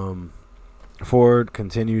 Ford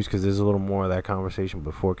continues, because there's a little more of that conversation,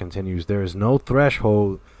 but Ford continues, there is no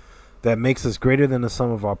threshold that makes us greater than the sum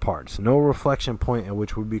of our parts. No reflection point at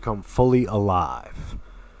which we become fully alive.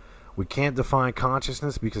 We can't define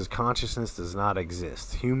consciousness because consciousness does not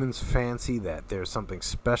exist. Humans fancy that there's something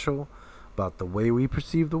special about the way we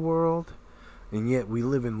perceive the world, and yet we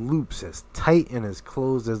live in loops as tight and as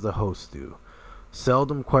closed as the hosts do,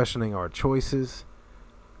 seldom questioning our choices,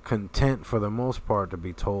 content for the most part to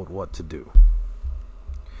be told what to do.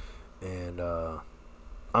 And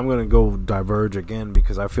I'm going to go diverge again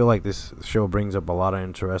because I feel like this show brings up a lot of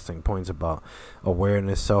interesting points about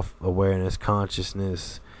awareness, self-awareness,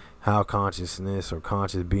 consciousness, how consciousness or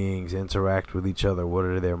conscious beings interact with each other, what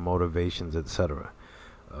are their motivations, etc.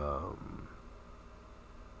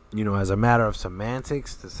 As a matter of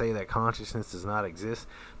semantics, to say that consciousness does not exist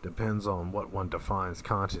depends on what one defines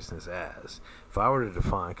consciousness as. If I were to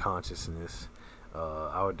define consciousness,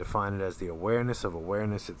 I would define it as the awareness of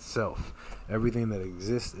awareness itself. Everything that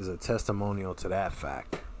exists is a testimonial to that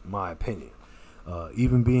fact, in my opinion.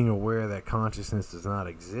 Even being aware that consciousness does not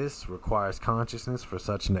exist requires consciousness for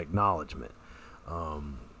such an acknowledgement.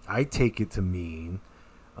 I take it to mean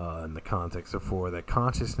in the context of 4, that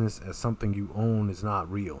consciousness as something you own is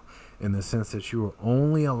not real, in the sense that you are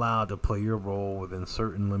only allowed to play your role within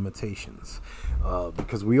certain limitations,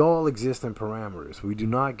 because we all exist in parameters. We do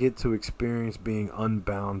not get to experience being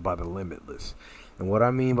unbound by the limitless. And what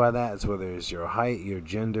I mean by that is whether it's your height, your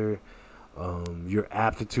gender, your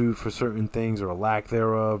aptitude for certain things or a lack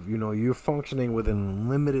thereof, you're functioning within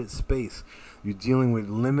limited space. You're dealing with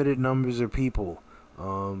limited numbers of people.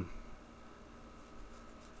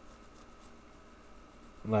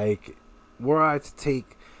 Like, were I to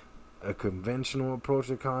take a conventional approach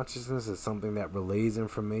to consciousness as something that relays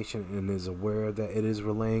information and is aware that it is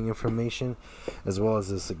relaying information, as well as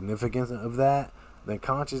the significance of that, then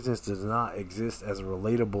consciousness does not exist as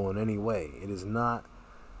relatable in any way. It is not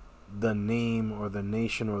the name or the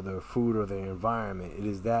nation or the food or the environment. It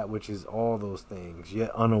is that which is all those things,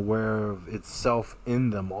 yet unaware of itself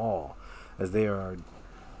in them all, as they are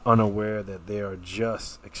unaware that they are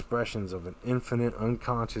just expressions of an infinite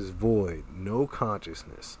unconscious void, no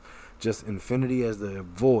consciousness, just infinity as the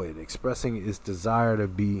void, expressing its desire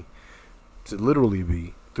to literally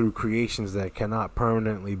be, through creations that cannot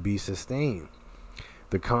permanently be sustained.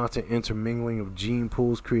 The constant intermingling of gene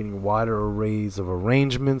pools creating wider arrays of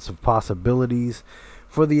arrangements of possibilities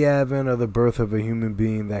for the advent of the birth of a human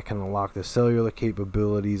being that can unlock the cellular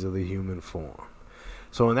capabilities of the human form.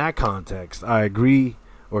 So in that context, I agree,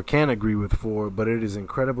 or can agree with 4, but it is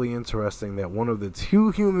incredibly interesting that one of the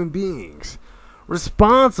 2 human beings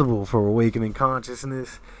responsible for awakening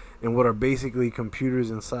consciousness in what are basically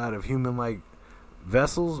computers inside of human-like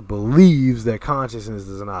vessels believes that consciousness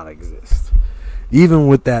does not exist. Even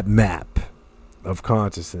with that map of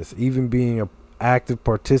consciousness, even being an active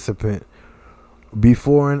participant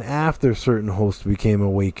before and after certain hosts became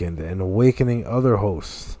awakened and awakening other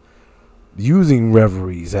hosts, using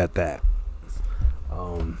reveries at that.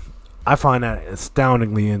 I find that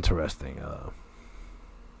astoundingly interesting.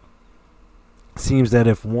 Seems that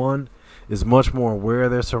if one is much more aware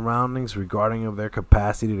of their surroundings regarding of their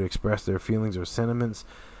capacity to express their feelings or sentiments,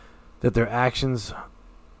 that their actions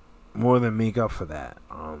more than make up for that.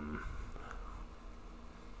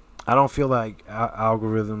 I don't feel like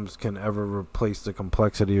algorithms can ever replace the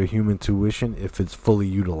complexity of human tuition if it's fully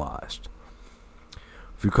utilized.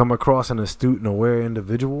 If you come across an astute and aware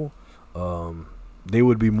individual, they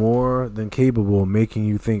would be more than capable of making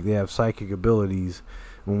you think they have psychic abilities,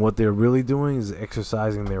 when what they're really doing is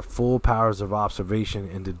exercising their full powers of observation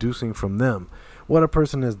and deducing from them what a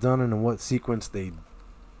person has done and in what sequence they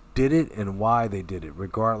did it and why they did it,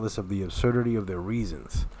 regardless of the absurdity of their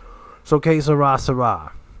reasons. So, que sera,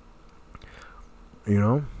 sera.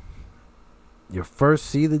 You first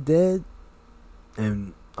see the dead,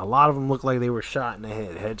 and a lot of them look like they were shot in the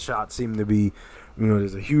head. Headshots seem to be,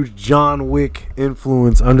 there's a huge John Wick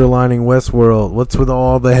influence underlining Westworld. What's with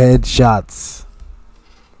all the headshots?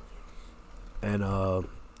 And,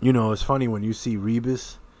 it's funny when you see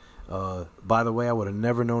Rebus. By the way, I would have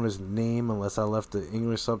never known his name unless I left the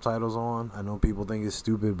English subtitles on. I know people think it's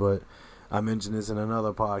stupid, but I mentioned this in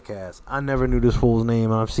another podcast. I never knew this fool's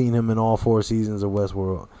name. I've seen him in all 4 seasons of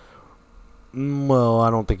Westworld. Well, I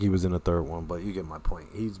don't think he was in the 3rd one, but you get my point.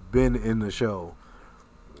 He's been in the show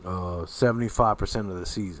 75% of the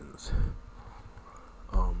seasons.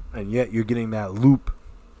 And yet you're getting that loop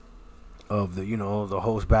of the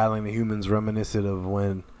host battling the humans, reminiscent of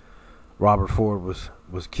when Robert Ford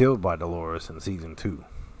was killed by Dolores in season 2.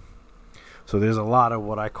 So there's a lot of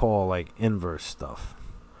what I call like inverse stuff.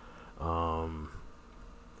 And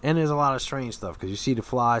there's a lot of strange stuff because you see the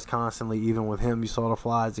flies constantly. Even with him, you saw the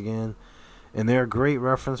flies again, and they're a great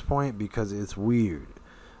reference point because it's weird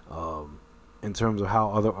in terms of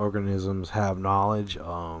how other organisms have knowledge.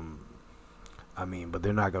 But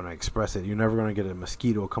they're not going to express it. You're never going to get a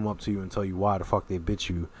mosquito come up to you and tell you why the fuck they bit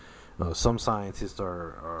you. Some scientists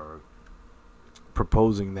are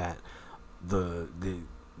proposing that the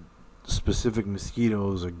specific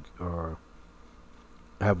mosquitoes are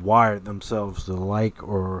have wired themselves to like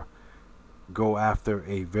or go after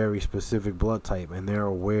a very specific blood type, and they're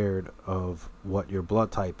aware of what your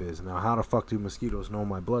blood type is. Now, how the fuck do mosquitoes know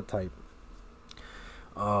my blood type?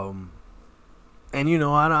 And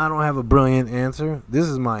I don't have a brilliant answer. This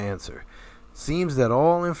is my answer. Seems that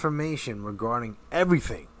all information regarding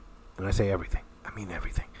everything, and I say everything, I mean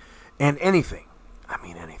everything, and anything, I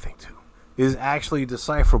mean anything too, is actually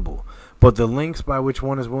decipherable. But the links by which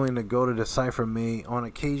one is willing to go to decipher may, on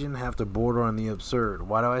occasion, have to border on the absurd.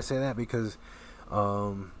 Why do I say that? Because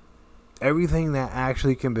everything that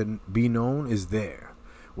actually can be known is there.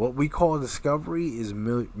 What we call discovery is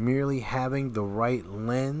merely having the right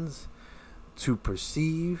lens to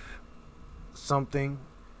perceive something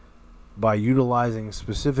by utilizing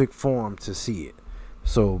specific form to see it.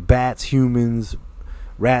 So bats, humans,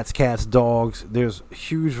 rats, cats, dogs, there's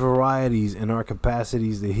huge varieties in our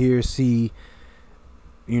capacities to hear, see,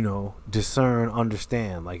 discern,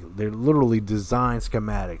 understand. Like, they're literally design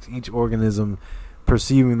schematics. Each organism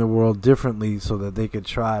perceiving the world differently so that they could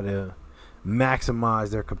try to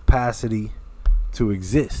maximize their capacity to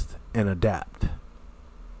exist and adapt.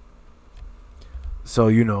 So,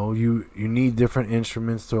 you need different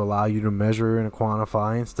instruments to allow you to measure and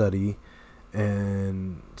quantify and study,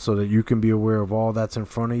 and so that you can be aware of all that's in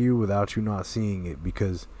front of you without you not seeing it.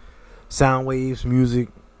 Because sound waves, music,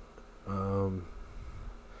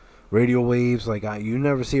 radio waves, you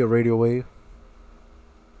never see a radio wave,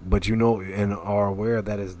 but and are aware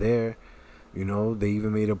that it's there. They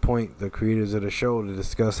even made a point, the creators of the show, to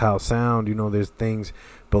discuss how sound, there's things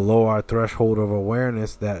below our threshold of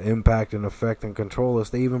awareness that impact and affect and control us.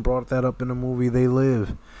 They even brought that up in the movie They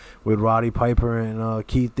Live with Roddy Piper and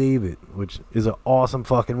Keith David, which is an awesome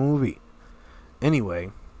fucking movie.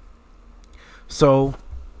 Anyway, so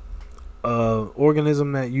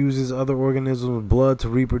organism that uses other organisms' blood to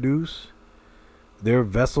reproduce, their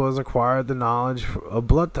vessel has acquired the knowledge of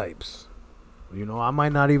blood types. I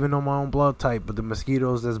might not even know my own blood type, but the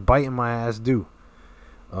mosquitoes that's biting my ass do.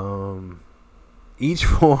 Each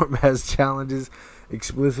form has challenges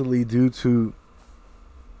explicitly due to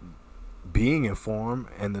being in form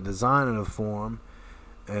and the design of the form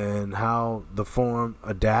and how the form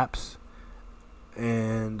adapts.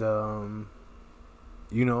 And, there's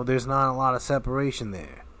not a lot of separation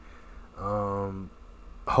there.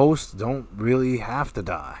 Hosts don't really have to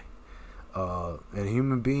die. And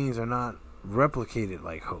human beings are not replicated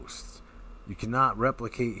like hosts. You cannot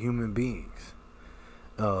replicate human beings.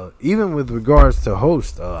 Even with regards to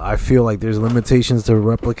hosts, I feel like there's limitations to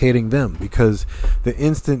replicating them, because the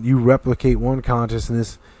instant you replicate one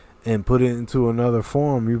consciousness and put it into another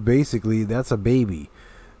form, that's a baby.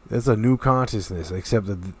 That's a new consciousness, except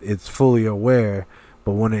that it's fully aware.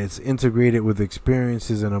 But when it's integrated with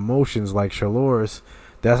experiences and emotions like Shaloris,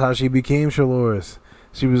 that's how she became Shaloris.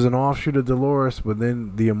 She was an offshoot of Dolores, but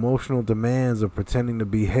then the emotional demands of pretending to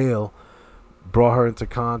be Hale brought her into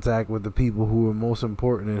contact with the people who were most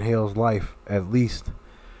important in Hale's life, at least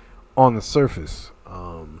on the surface.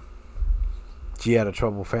 She had a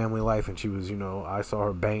troubled family life, and she was, I saw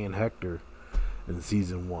her banging Hector in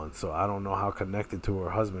season 1, so I don't know how connected to her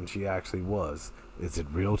husband she actually was. Is it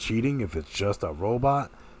real cheating if it's just a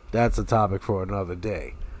robot? That's a topic for another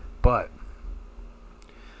day. But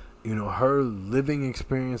her living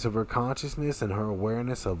experience of her consciousness and her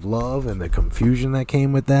awareness of love and the confusion that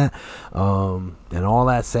came with that, and all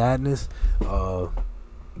that sadness,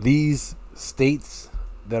 these states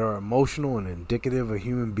that are emotional and indicative of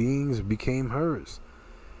human beings became hers.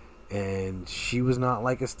 And she was not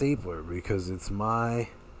like a stapler, because it's my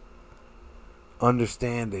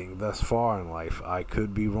understanding thus far in life. I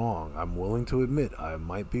could be wrong. I'm willing to admit I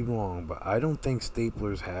might be wrong, but I don't think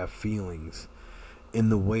staplers have feelings in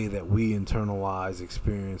the way that we internalize,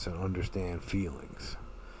 experience, and understand feelings.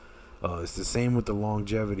 It's the same with the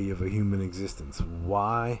longevity of a human existence.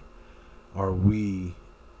 Why are we,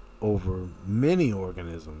 over many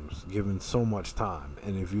organisms, given so much time?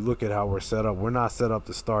 And if you look at how we're set up, we're not set up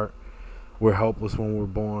to start. We're helpless when we're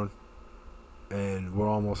born, and we're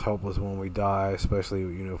almost helpless when we die, especially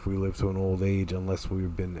if we live to an old age, unless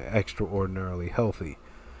we've been extraordinarily healthy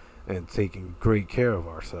and taking great care of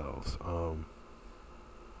ourselves.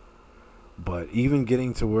 But even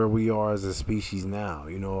getting to where we are as a species now,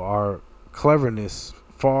 our cleverness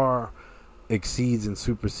far exceeds and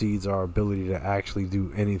supersedes our ability to actually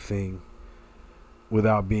do anything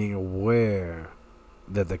without being aware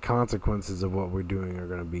that the consequences of what we're doing are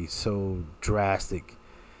going to be so drastic.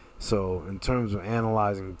 So in terms of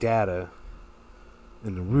analyzing data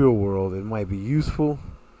in the real world, it might be useful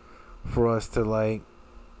for us to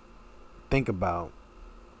think about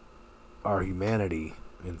our humanity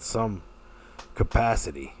in some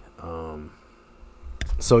capacity.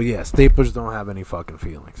 So yeah, staplers don't have any fucking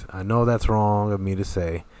feelings. I know that's wrong of me to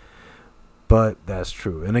say, but that's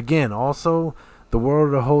true. And again, also, the world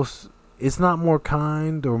of the hosts, it's not more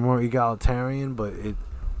kind or more egalitarian, but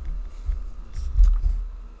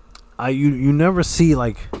you never see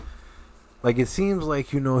like it seems like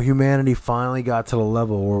humanity finally got to the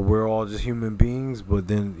level where we're all just human beings, but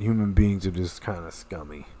then human beings are just kind of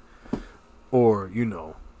scummy, or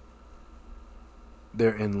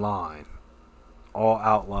they're in line. All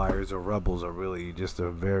outliers or rebels are really just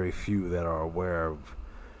a very few that are aware of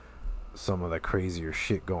some of the crazier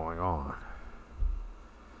shit going on.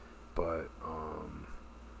 But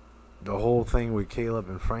the whole thing with Caleb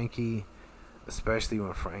and Frankie, especially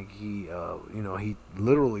when Frankie, he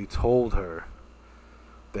literally told her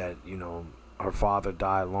that, her father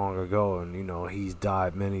died long ago, and, he's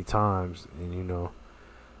died many times, and,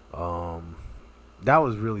 that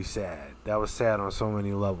was really sad. That was sad on so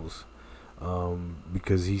many levels,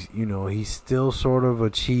 because he still sort of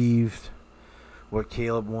achieved what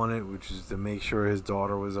Caleb wanted, which is to make sure his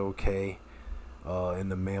daughter was okay in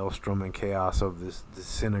the maelstrom and chaos of this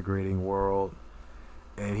disintegrating world.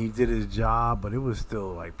 And he did his job, but it was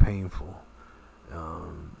still, like, painful.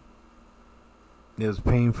 It was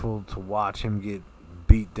painful to watch him get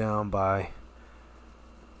beat down by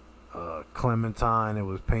Clementine. It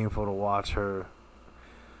was painful to watch her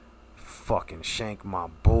fucking shank my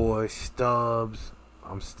boy Stubbs.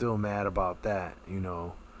 I'm still mad about that,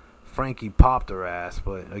 Frankie popped her ass,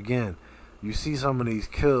 but again, you see some of these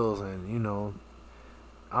kills, and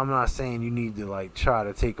I'm not saying you need to, like, try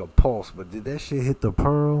to take a pulse, but did that shit hit the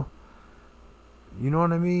pearl? You know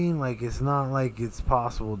what I mean? Like, it's not like it's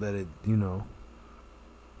possible that it,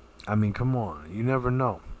 I mean, come on, you never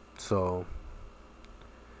know. So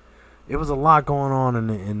it was a lot going on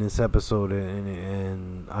in this episode,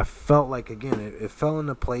 and I felt like, again, it fell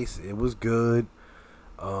into place. It was good.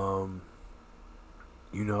 And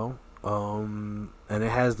it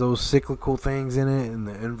has those cyclical things in it and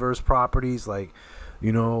the inverse properties, like,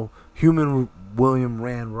 human William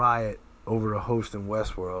ran riot over the host in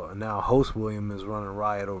Westworld, and now host William is running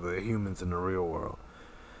riot over the humans in the real world.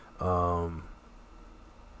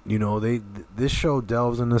 This show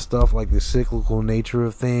delves into stuff like the cyclical nature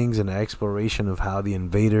of things and the exploration of how the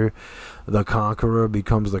invader, the conqueror,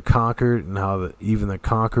 becomes the conquered, and how even the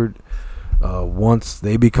conquered, once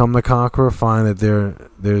they become the conqueror, find that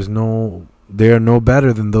they are no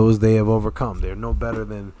better than those they have overcome. They're no better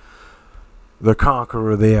than the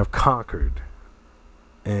conqueror they have conquered.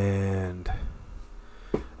 And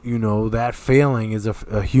that failing is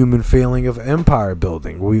a human failing of empire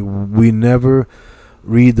building. We never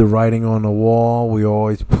read the writing on the wall. We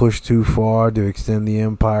always push too far to extend the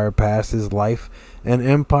empire past its life. And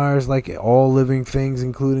empires, like all living things,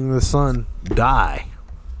 including the sun, die.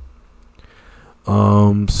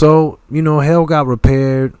 So Hale got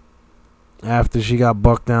repaired after she got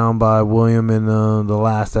bucked down by William in the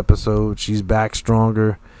last episode. She's back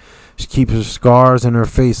stronger. She keeps her scars in her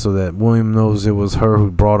face so that William knows it was her who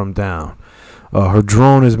brought him down. Her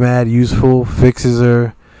drone is mad useful, fixes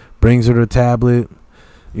her, brings her the tablet.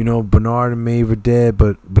 Bernard and Maeve are dead,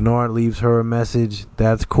 but Bernard leaves her a message.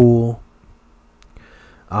 That's cool.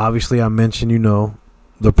 Obviously, I mentioned,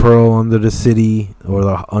 the pearl under the city,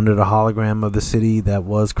 or under the hologram of the city that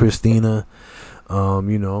was Christina.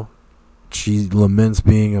 She laments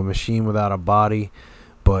being a machine without a body,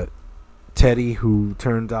 but Teddy, who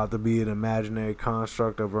turns out to be an imaginary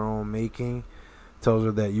construct of her own making, tells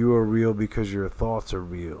her that you are real because your thoughts are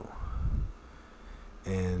real.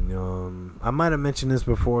 And I might have mentioned this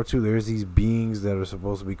before too. There's these beings that are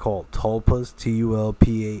supposed to be called tulpas,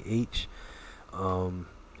 Tulpah.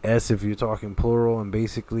 S if you're talking plural, and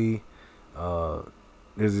basically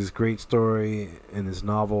there's this great story in this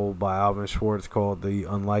novel by Alvin Schwartz called The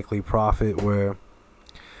Unlikely Prophet, where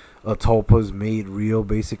a tulpa is made real.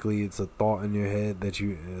 Basically, it's a thought in your head that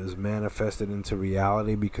is manifested into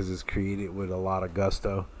reality because it's created with a lot of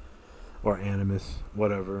gusto or animus,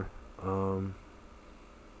 whatever. And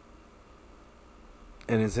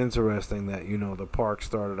it's interesting that, the park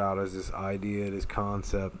started out as this idea, this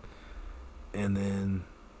concept, and then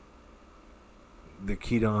the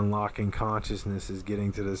key to unlocking consciousness is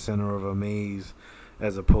getting to the center of a maze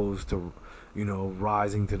as opposed to,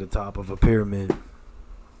 rising to the top of a pyramid,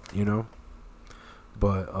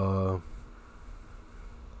 But,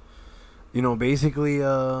 basically,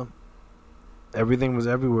 everything was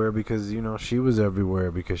everywhere because, she was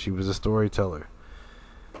everywhere because she was a storyteller.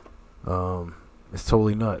 It's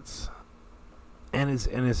totally nuts.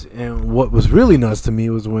 And what was really nuts to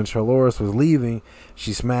me was when Charloris was leaving,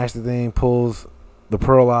 she smashed the thing, pulls the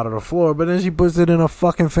pearl out of the floor, but then she puts it in a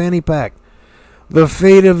fucking fanny pack. The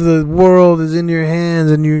fate of the world is in your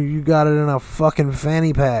hands, and you got it in a fucking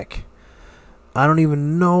fanny pack. I don't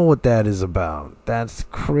even know what that is about. That's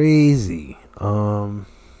crazy. I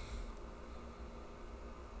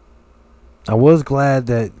was glad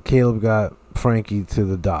that Caleb got Frankie to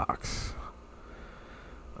the docks.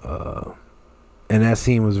 And that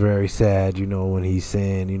scene was very sad, when he's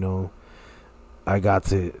saying, I got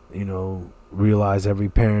to, realize every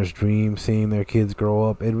parent's dream, seeing their kids grow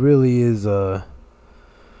up. It really is a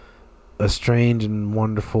strange and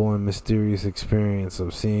wonderful and mysterious experience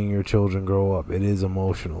of seeing your children grow up. It is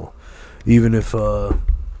emotional, even if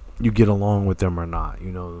you get along with them or not.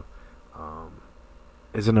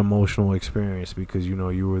 it's an emotional experience because you know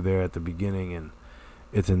you were there at the beginning, and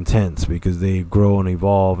it's intense because they grow and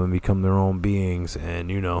evolve and become their own beings. And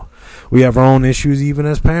you know, we have our own issues even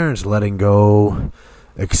as parents, letting go,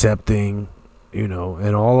 accepting, you know,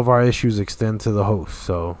 and all of our issues extend to the host.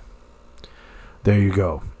 So there you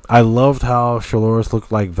go. I loved how Shalores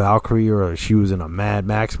looked like Valkyrie, or she was in a Mad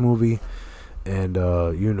Max movie. And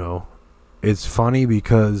you know, it's funny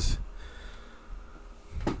because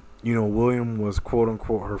you know, William was quote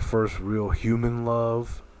unquote her first real human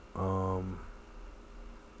love.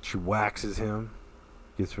 She waxes him,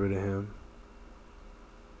 gets rid of him.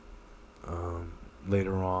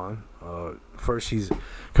 Later on, first she's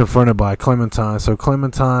confronted by Clementine. So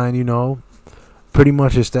Clementine, you know, pretty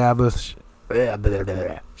much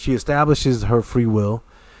she establishes her free will,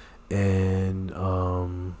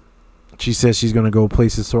 and she says she's gonna go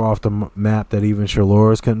places so off the map that even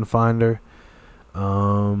Shalores couldn't find her.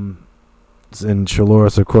 And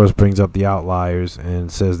Shalores, of course, brings up the Outliers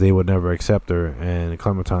and says they would never accept her. And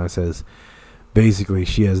Clementine says basically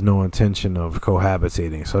she has no intention of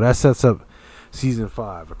cohabitating. So that sets up season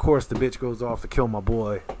 5. Of course, the bitch goes off to kill my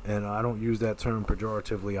boy, and I don't use that term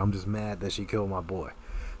pejoratively. I'm just mad that she killed my boy.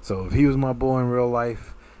 So if he was my boy in real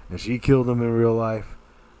life and she killed him in real life,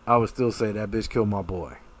 I would still say that bitch killed my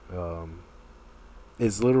boy.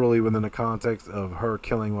 It's literally within the context of her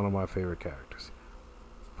killing one of my favorite characters.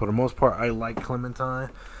 For the most part, I like Clementine.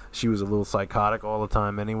 She was a little psychotic all the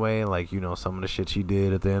time anyway. Like, you know, some of the shit she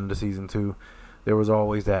did at the end of season 2. There was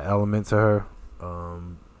always that element to her.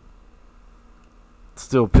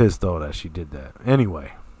 Still pissed, though, that she did that.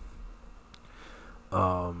 Anyway.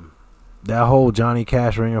 That whole Johnny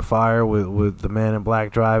Cash Ring of Fire with the Man in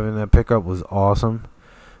Black driving that pickup was awesome.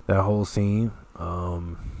 That whole scene.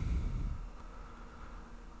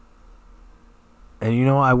 And, you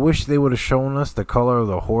know, I wish they would have shown us the color of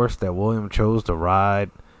the horse that William chose to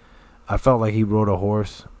ride. I felt like he rode a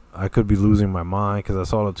horse. I could be losing my mind because I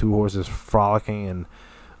saw the two horses frolicking and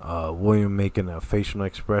William making a facial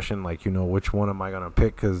expression like, you know, which one am I going to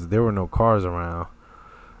pick? Because there were no cars around.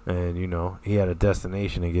 And, you know, he had a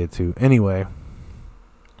destination to get to. Anyway.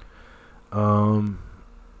 I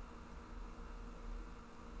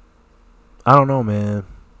don't know, man.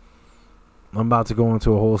 I'm about to go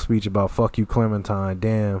into a whole speech about fuck you, Clementine.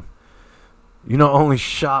 Damn. You not only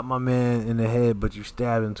shot my man in the head, but you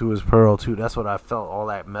stabbed into his pearl, too. That's what I felt. All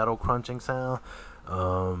that metal crunching sound.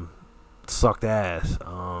 Sucked ass.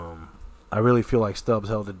 I really feel like Stubbs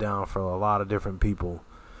held it down for a lot of different people.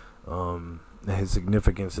 His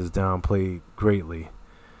significance is downplayed greatly.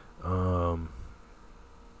 One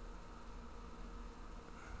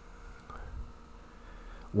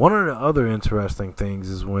of the other interesting things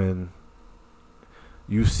is when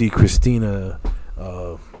you see Christina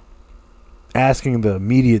asking the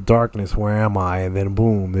immediate darkness, where am I? And then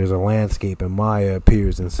boom, there's a landscape and Maya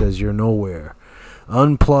appears and says, you're nowhere.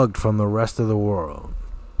 Unplugged from the rest of the world.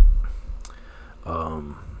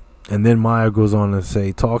 And then Maya goes on to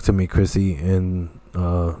say, talk to me, Chrissy. And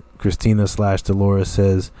Christina / Dolores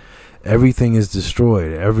says, everything is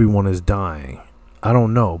destroyed. Everyone is dying. I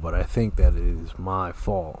don't know, but I think that it is my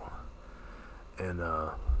fault. And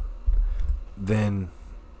then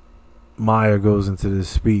Maya goes into this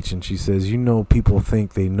speech and she says, you know, people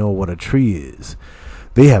think they know what a tree is.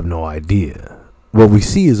 They have no idea. What we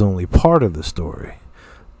see is only part of the story.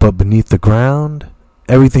 But beneath the ground,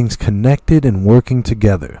 everything's connected and working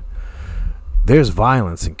together. There's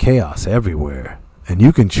violence and chaos everywhere, and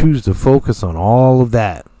you can choose to focus on all of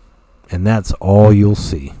that, and that's all you'll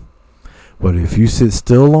see. But if you sit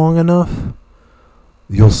still long enough,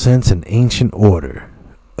 you'll sense an ancient order,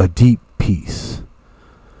 a deep peace.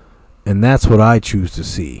 And that's what I choose to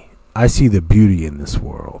see. I see the beauty in this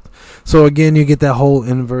world. So again, you get that whole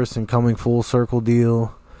inverse and coming full circle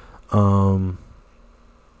deal. You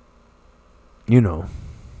know,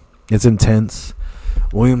 it's intense.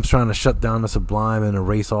 William's trying to shut down the Sublime and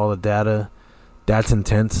erase all the data. That's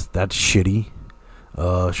intense. That's shitty.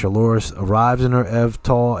 Shalores arrives in her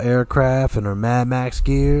Evtol aircraft and her Mad Max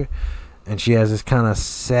gear, and she has this kind of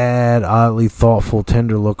sad, oddly thoughtful,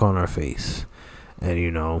 tender look on her face. And,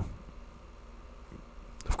 you know,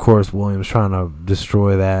 of course, William's trying to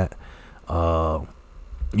destroy that,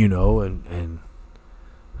 you know, and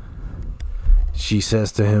she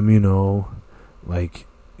says to him, you know, like,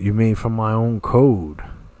 you're made from my own code.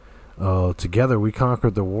 Together we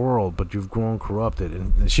conquered the world, but you've grown corrupted.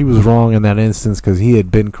 And she was wrong in that instance because he had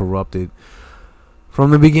been corrupted from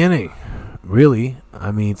the beginning. Really. I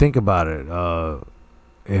mean, think about it.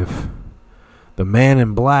 If the Man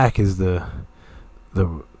in Black is the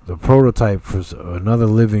prototype for another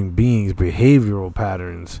living being's behavioral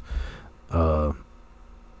patterns,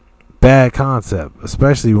 bad concept,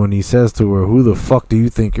 especially when he says to her, "Who the fuck do you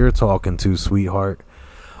think you're talking to, sweetheart?"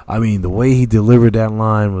 I mean, the way he delivered that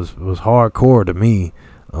line was hardcore to me.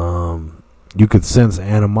 You could sense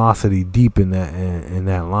animosity deep in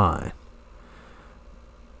that line.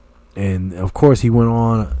 And of course, he went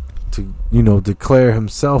on to, declare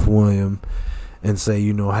himself William and say,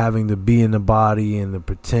 having to be in the body and to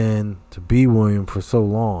pretend to be William for so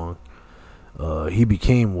long, he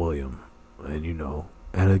became William.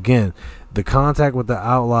 And again, the contact with the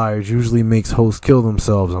outliers usually makes hosts kill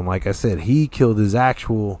themselves. And like I said, he killed his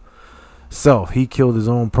actual self. He killed his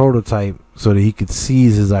own prototype so that he could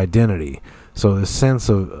seize his identity. So the sense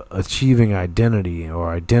of achieving identity, or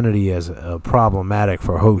identity as problematic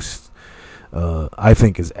for hosts, I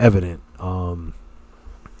think is evident.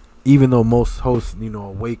 Even though most hosts,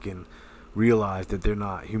 awaken, realize that they're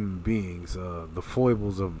not human beings, the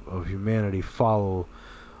foibles of humanity follow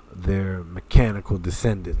their mechanical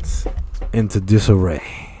descendants into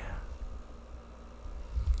disarray.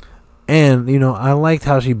 And, I liked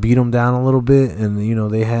how she beat him down a little bit, and,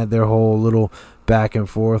 they had their whole little back and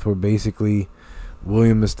forth where basically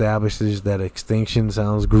William establishes that extinction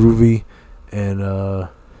sounds groovy, and,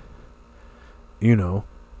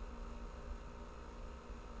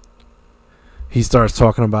 he starts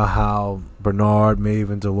talking about how Bernard, Maeve,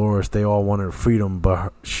 and Dolores, they all wanted freedom,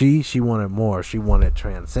 but she wanted more. She wanted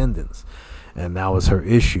transcendence, and that was her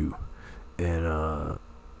issue. And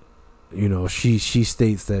she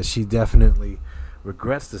states that she definitely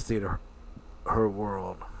regrets the state of her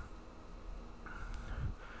world.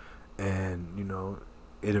 And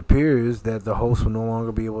it appears that the host will no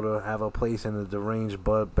longer be able to have a place in the deranged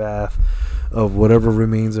bloodbath of whatever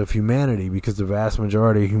remains of humanity, because the vast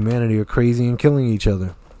majority of humanity are crazy and killing each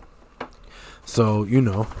other. So,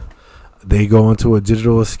 they go into a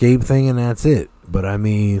digital escape thing and that's it. But I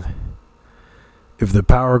mean, if the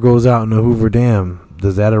power goes out in the Hoover Dam,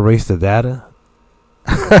 does that erase the data?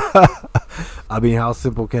 I mean, how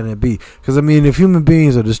simple can it be? Because, I mean, if human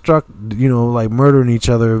beings are like murdering each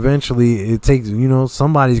other, eventually it takes,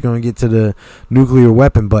 somebody's going to get to the nuclear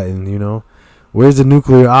weapon button, Where's the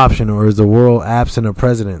nuclear option, or is the world absent of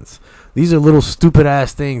presidents? These are little stupid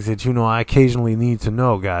ass things that, I occasionally need to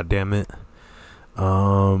know, God damn it.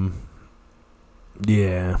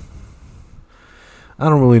 Yeah. I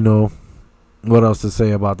don't really know what else to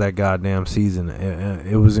say about that goddamn season.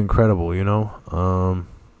 It was incredible,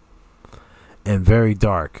 and very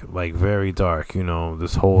dark, very dark,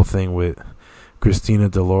 this whole thing with Christina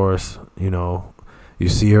Dolores, you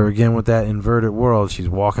see her again with that inverted world. She's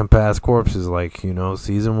walking past corpses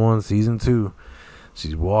season 1, season 2.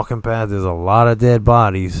 She's walking past, there's a lot of dead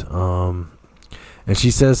bodies. And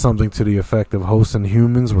she says something to the effect of hosts and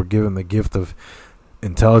humans were given the gift of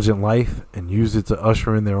intelligent life and used it to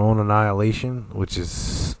usher in their own annihilation, which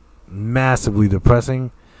is massively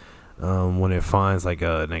depressing when it finds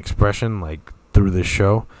an expression through this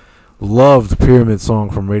show. Loved Pyramid Song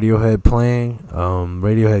from Radiohead playing.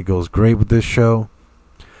 Radiohead goes great with this show.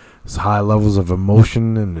 It's high levels of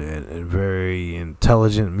emotion and very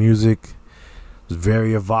intelligent music. It's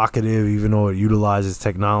very evocative, even though it utilizes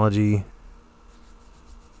technology.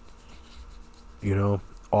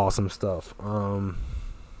 Awesome stuff.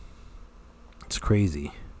 It's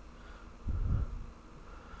crazy.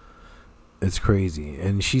 It's crazy.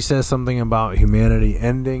 And she says something about humanity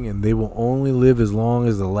ending, and they will only live as long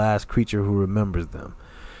as the last creature who remembers them.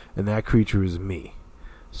 And that creature is me.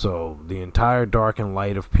 So the entire dark and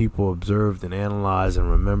light of people observed and analyzed and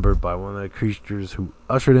remembered by one of the creatures who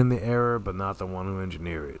ushered in the error, but not the one who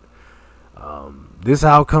engineered it. This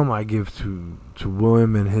outcome I give to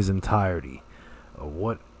William in his entirety.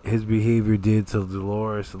 What his behavior did to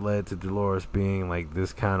Dolores led to Dolores being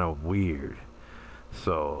this kind of weird.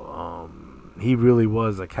 So he really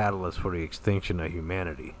was a catalyst for the extinction of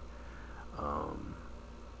humanity.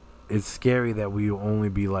 It's scary that we will only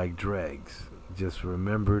be like dregs, just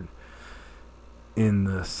remembered in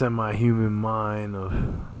the semi-human mind of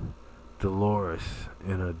Dolores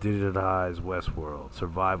in a digitized Westworld,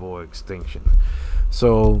 survival or extinction.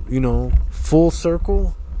 So, full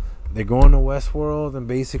circle, they're going to Westworld, and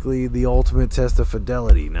basically the ultimate test of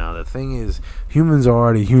fidelity. Now, the thing is, humans are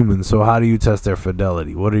already humans, so how do you test their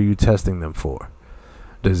fidelity? What are you testing them for?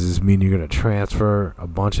 Does this mean you're going to transfer a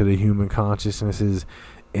bunch of the human consciousnesses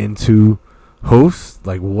into hosts?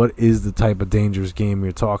 What is the type of dangerous game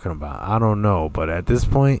you're talking about? I don't know, but at this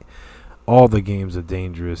point, all the games are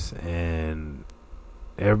dangerous, and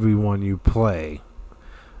everyone you play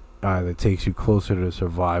either takes you closer to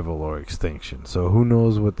survival or extinction. So who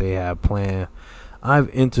knows what they have planned. I've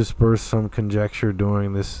interspersed some conjecture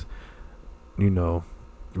during this,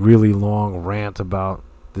 really long rant about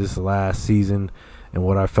this last season and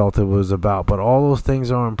what I felt it was about. But all those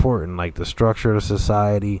things are important, like the structure of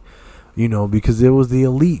society, you know, because it was the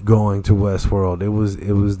elite going to Westworld. It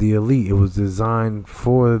was the elite. It was designed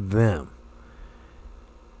for them.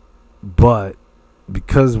 But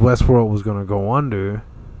because Westworld was going to go under,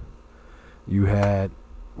 you had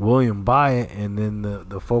William buy it, and then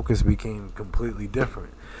the focus became completely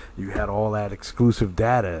different. You had all that exclusive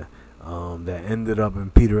data that ended up in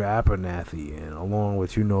Peter Abernathy, and along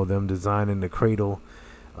with, you know, them designing the cradle,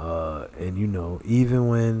 and, you know, even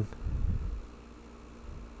when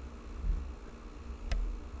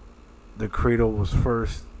the cradle was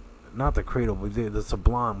first, not the cradle, but the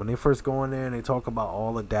Sublime, when they first go in there and they talk about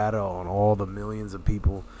all the data on all the millions of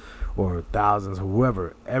people or thousands,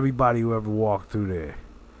 whoever, everybody who ever walked through there,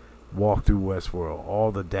 walked through Westworld,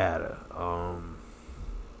 all the data.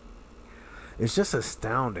 It's just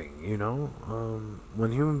astounding, you know,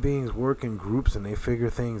 when human beings work in groups and they figure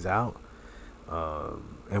things out,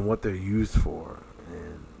 and what they're used for.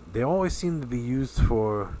 And they always seem to be used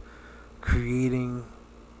for creating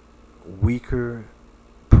weaker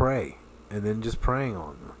prey and then just preying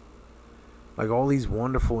on them. Like all these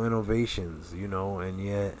wonderful innovations, you know, and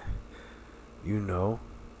yet, you know,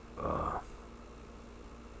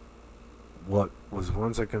 what was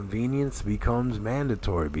once a convenience becomes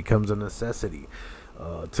mandatory, becomes a necessity,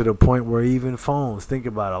 to the point where even phones, think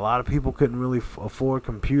about it, a lot of people couldn't really afford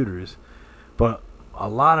computers, but a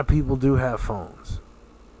lot of people do have phones.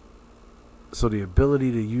 So the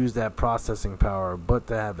ability to use that processing power, but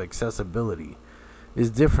to have accessibility, is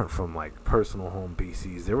different from like personal home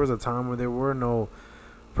PCs. There was a time where there were no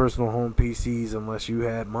personal home PCs unless you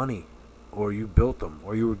had money, or you built them,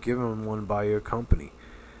 or you were given one by your company.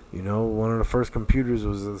 You know, one of the first computers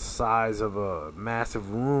was the size of a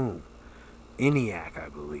massive room. ENIAC, I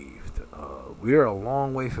believed. We're a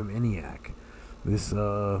long way from ENIAC. This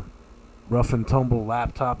rough and tumble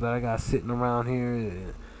laptop that I got sitting around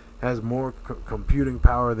here has more computing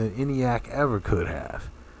power than ENIAC ever could have.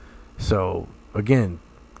 So, again,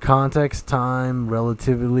 context, time,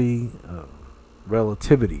 relativity,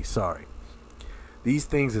 sorry. These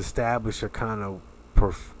things establish a kind of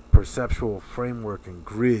perceptual framework and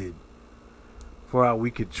grid for how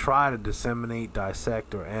we could try to disseminate,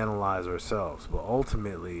 dissect, or analyze ourselves. But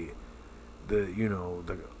ultimately,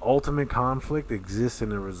 the ultimate conflict exists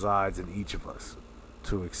and it resides in each of us.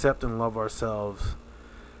 To accept and love ourselves,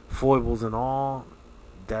 foibles and all,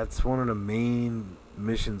 that's one of the main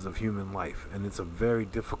missions of human life, and it's a very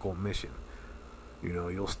difficult mission. You know,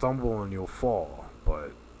 you'll stumble and you'll fall,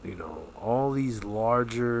 but, you know, all these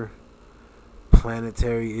larger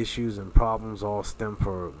planetary issues and problems all stem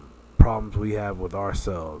from problems we have with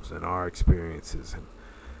ourselves and our experiences, and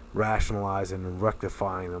rationalizing and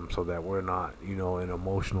rectifying them so that we're not, you know, in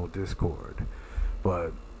emotional discord.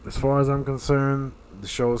 But as far as I'm concerned, the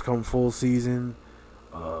show has come full season.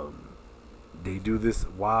 They do this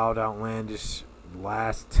wild, outlandish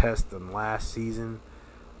last test and last season.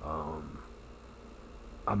 I'm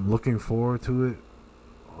looking forward to it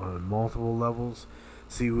on multiple levels.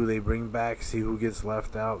 See who they bring back, see who gets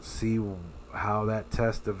left out, see how that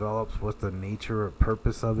test develops, what's the nature or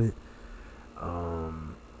purpose of it.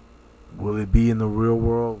 Will it be in the real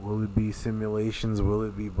world? Will it be simulations? Will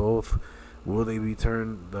it be both? Will they be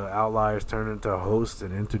the outliers turned into hosts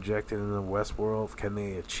and interjected in the Westworld? Can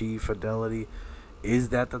they achieve fidelity? Is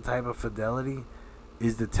that the type of fidelity?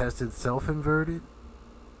 Is the test itself inverted?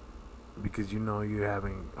 Because, you know, you're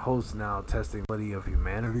having hosts now testing the fidelity of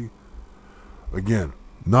humanity. Again,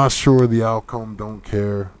 not sure of the outcome, don't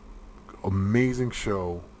care. Amazing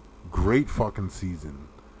show. Great fucking season.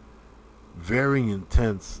 Very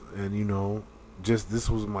intense, and, you know, just this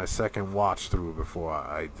was my second watch through before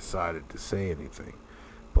I decided to say anything.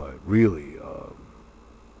 But really,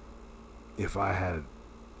 if I had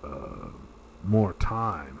more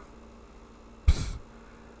time,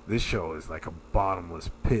 this show is like a bottomless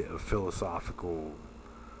pit of philosophical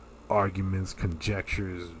arguments,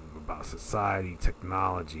 conjectures about society,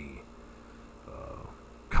 technology,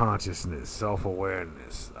 consciousness,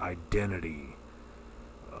 self-awareness, identity.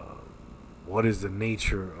 What is the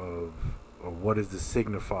nature of, or what is the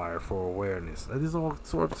signifier for awareness? There's all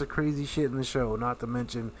sorts of crazy shit in the show, not to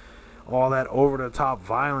mention all that over-the-top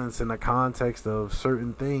violence in the context of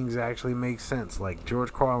certain things actually makes sense. Like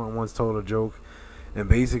George Carlin once told a joke, and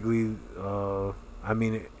basically, I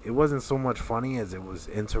mean, it wasn't so much funny as it was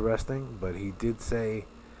interesting, but he did say,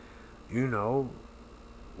 you know,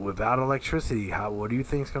 without electricity, what do you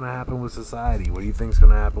think is going to happen with society? What do you think is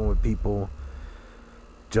going to happen with people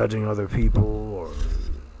judging other people or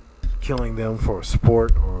killing them for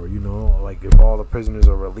sport? Or, you know, like if all the prisoners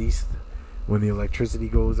are released, when the electricity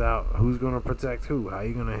goes out, who's going to protect who? How are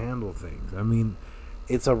you going to handle things? I mean,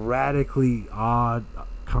 it's a radically odd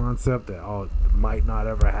concept that might not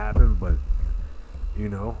ever happen, but, you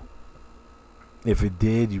know, if it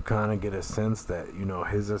did, you kind of get a sense that, you know,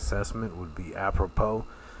 his assessment would be apropos,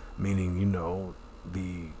 meaning, you know,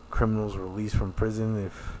 the criminals released from prison,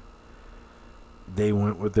 if they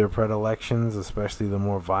went with their predilections, especially the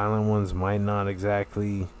more violent ones, might not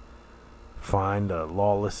exactly find a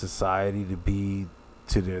lawless society to be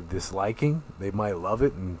to their disliking. They might love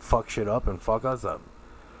it and fuck shit up and fuck us up.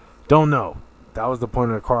 Don't know. That was the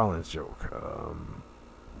point of Carlin's joke.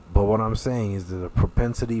 But what I'm saying is that the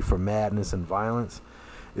propensity for madness and violence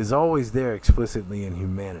is always there explicitly in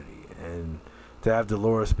humanity. And to have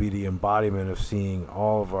Dolores be the embodiment of seeing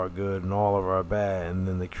all of our good and all of our bad, and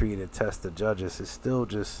then the created test to judge us, is still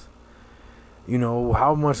just, you know,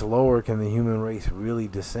 how much lower can the human race really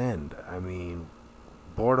descend? I mean,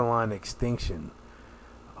 borderline extinction,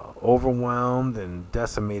 overwhelmed and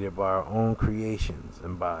decimated by our own creations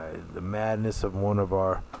and by the madness of one of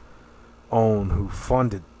our own who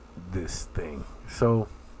funded this thing. So,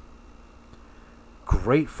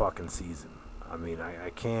 great fucking season. I mean, I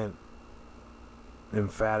can't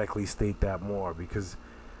emphatically state that more, because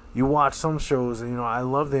you watch some shows and, you know, I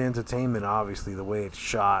love the entertainment, obviously, the way it's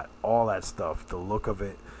shot, all that stuff, the look of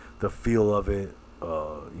it, the feel of it,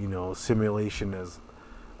 you know, simulation as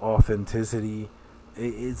authenticity.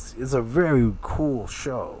 It's a very cool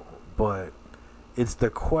show, but it's the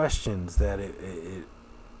questions that it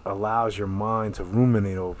allows your mind to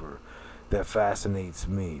ruminate over that fascinates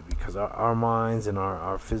me, because our minds and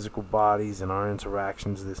our physical bodies and our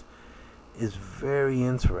interactions, this is very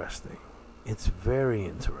interesting. It's very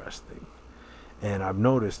interesting. And I've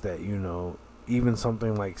noticed that, you know, even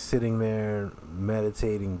something like sitting there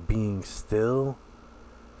meditating, being still,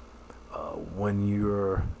 when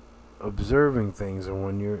you're observing things, or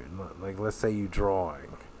when you're, like, let's say you're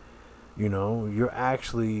drawing, you know, you're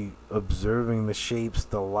actually observing the shapes,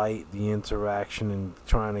 the light, the interaction, and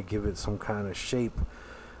trying to give it some kind of shape,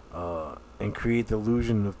 and create the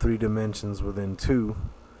illusion of 3 dimensions within 2.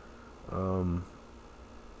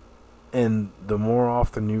 And the more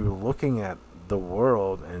often you're looking at the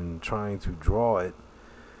world and trying to draw it,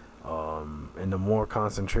 and the more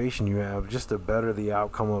concentration you have, just the better the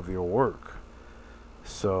outcome of your work.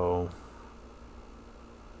 So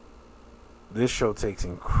this show takes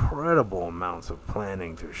incredible amounts of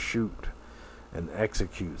planning to shoot and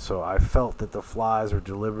execute. So I felt that the flies were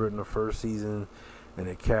deliberate in the first season, and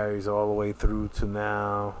it carries all the way through to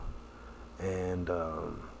now. And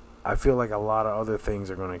I feel like a lot of other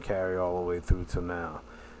things are going to carry all the way through to now.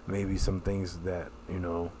 Maybe some things that, you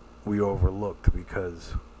know, we overlooked,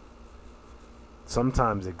 because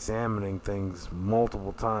sometimes examining things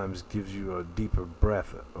multiple times gives you a deeper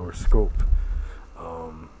breadth or scope.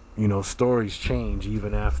 You know, stories change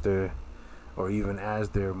even after, or even as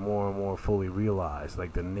they're more and more fully realized.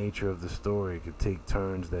 Like, the nature of the story could take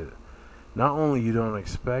turns that not only you don't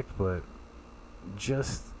expect, but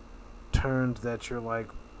just turns that you're like,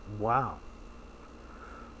 wow.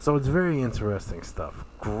 So it's very interesting stuff.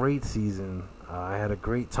 Great season. I had a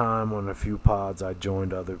great time on a few pods I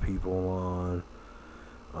joined other people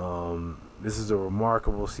on. This is a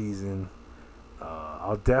remarkable season.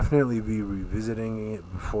 I'll definitely be revisiting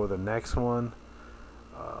it before the next one.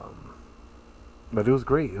 But it was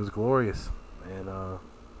great. It was glorious. And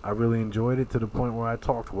I really enjoyed it to the point where I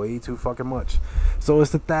talked way too fucking much. So it's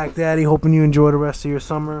the Thack Daddy, hoping you enjoy the rest of your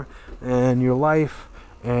summer and your life.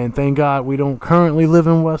 And thank God we don't currently live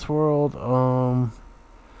in Westworld.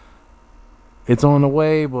 It's on the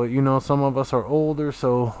way, but, you know, some of us are older,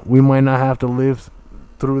 so we might not have to live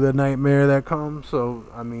through the nightmare that comes. So,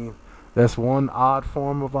 I mean, that's one odd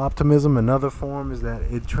form of optimism. Another form is that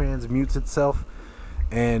it transmutes itself.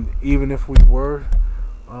 And even if we were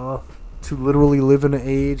to literally live in an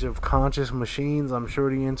age of conscious machines, I'm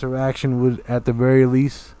sure the interaction would, at the very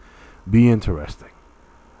least, be interesting.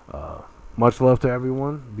 Much love to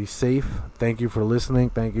everyone. Be safe. Thank you for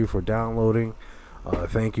listening. Thank you for downloading.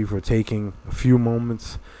 Thank you for taking a few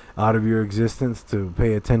moments out of your existence to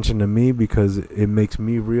pay attention to me, because it makes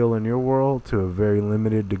me real in your world to a very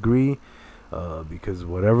limited degree. Because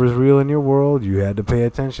whatever's real in your world, you had to pay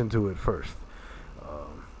attention to it first.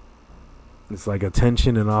 It's like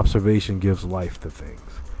attention and observation gives life to things.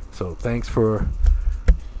 So thanks for,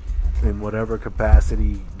 in whatever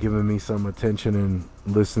capacity, giving me some attention and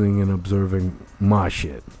listening and observing my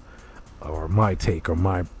shit, or my take, or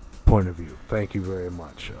my point of view. Thank you very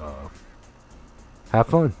much. Have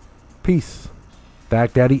fun. Peace.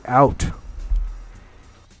 Thack Daddy out.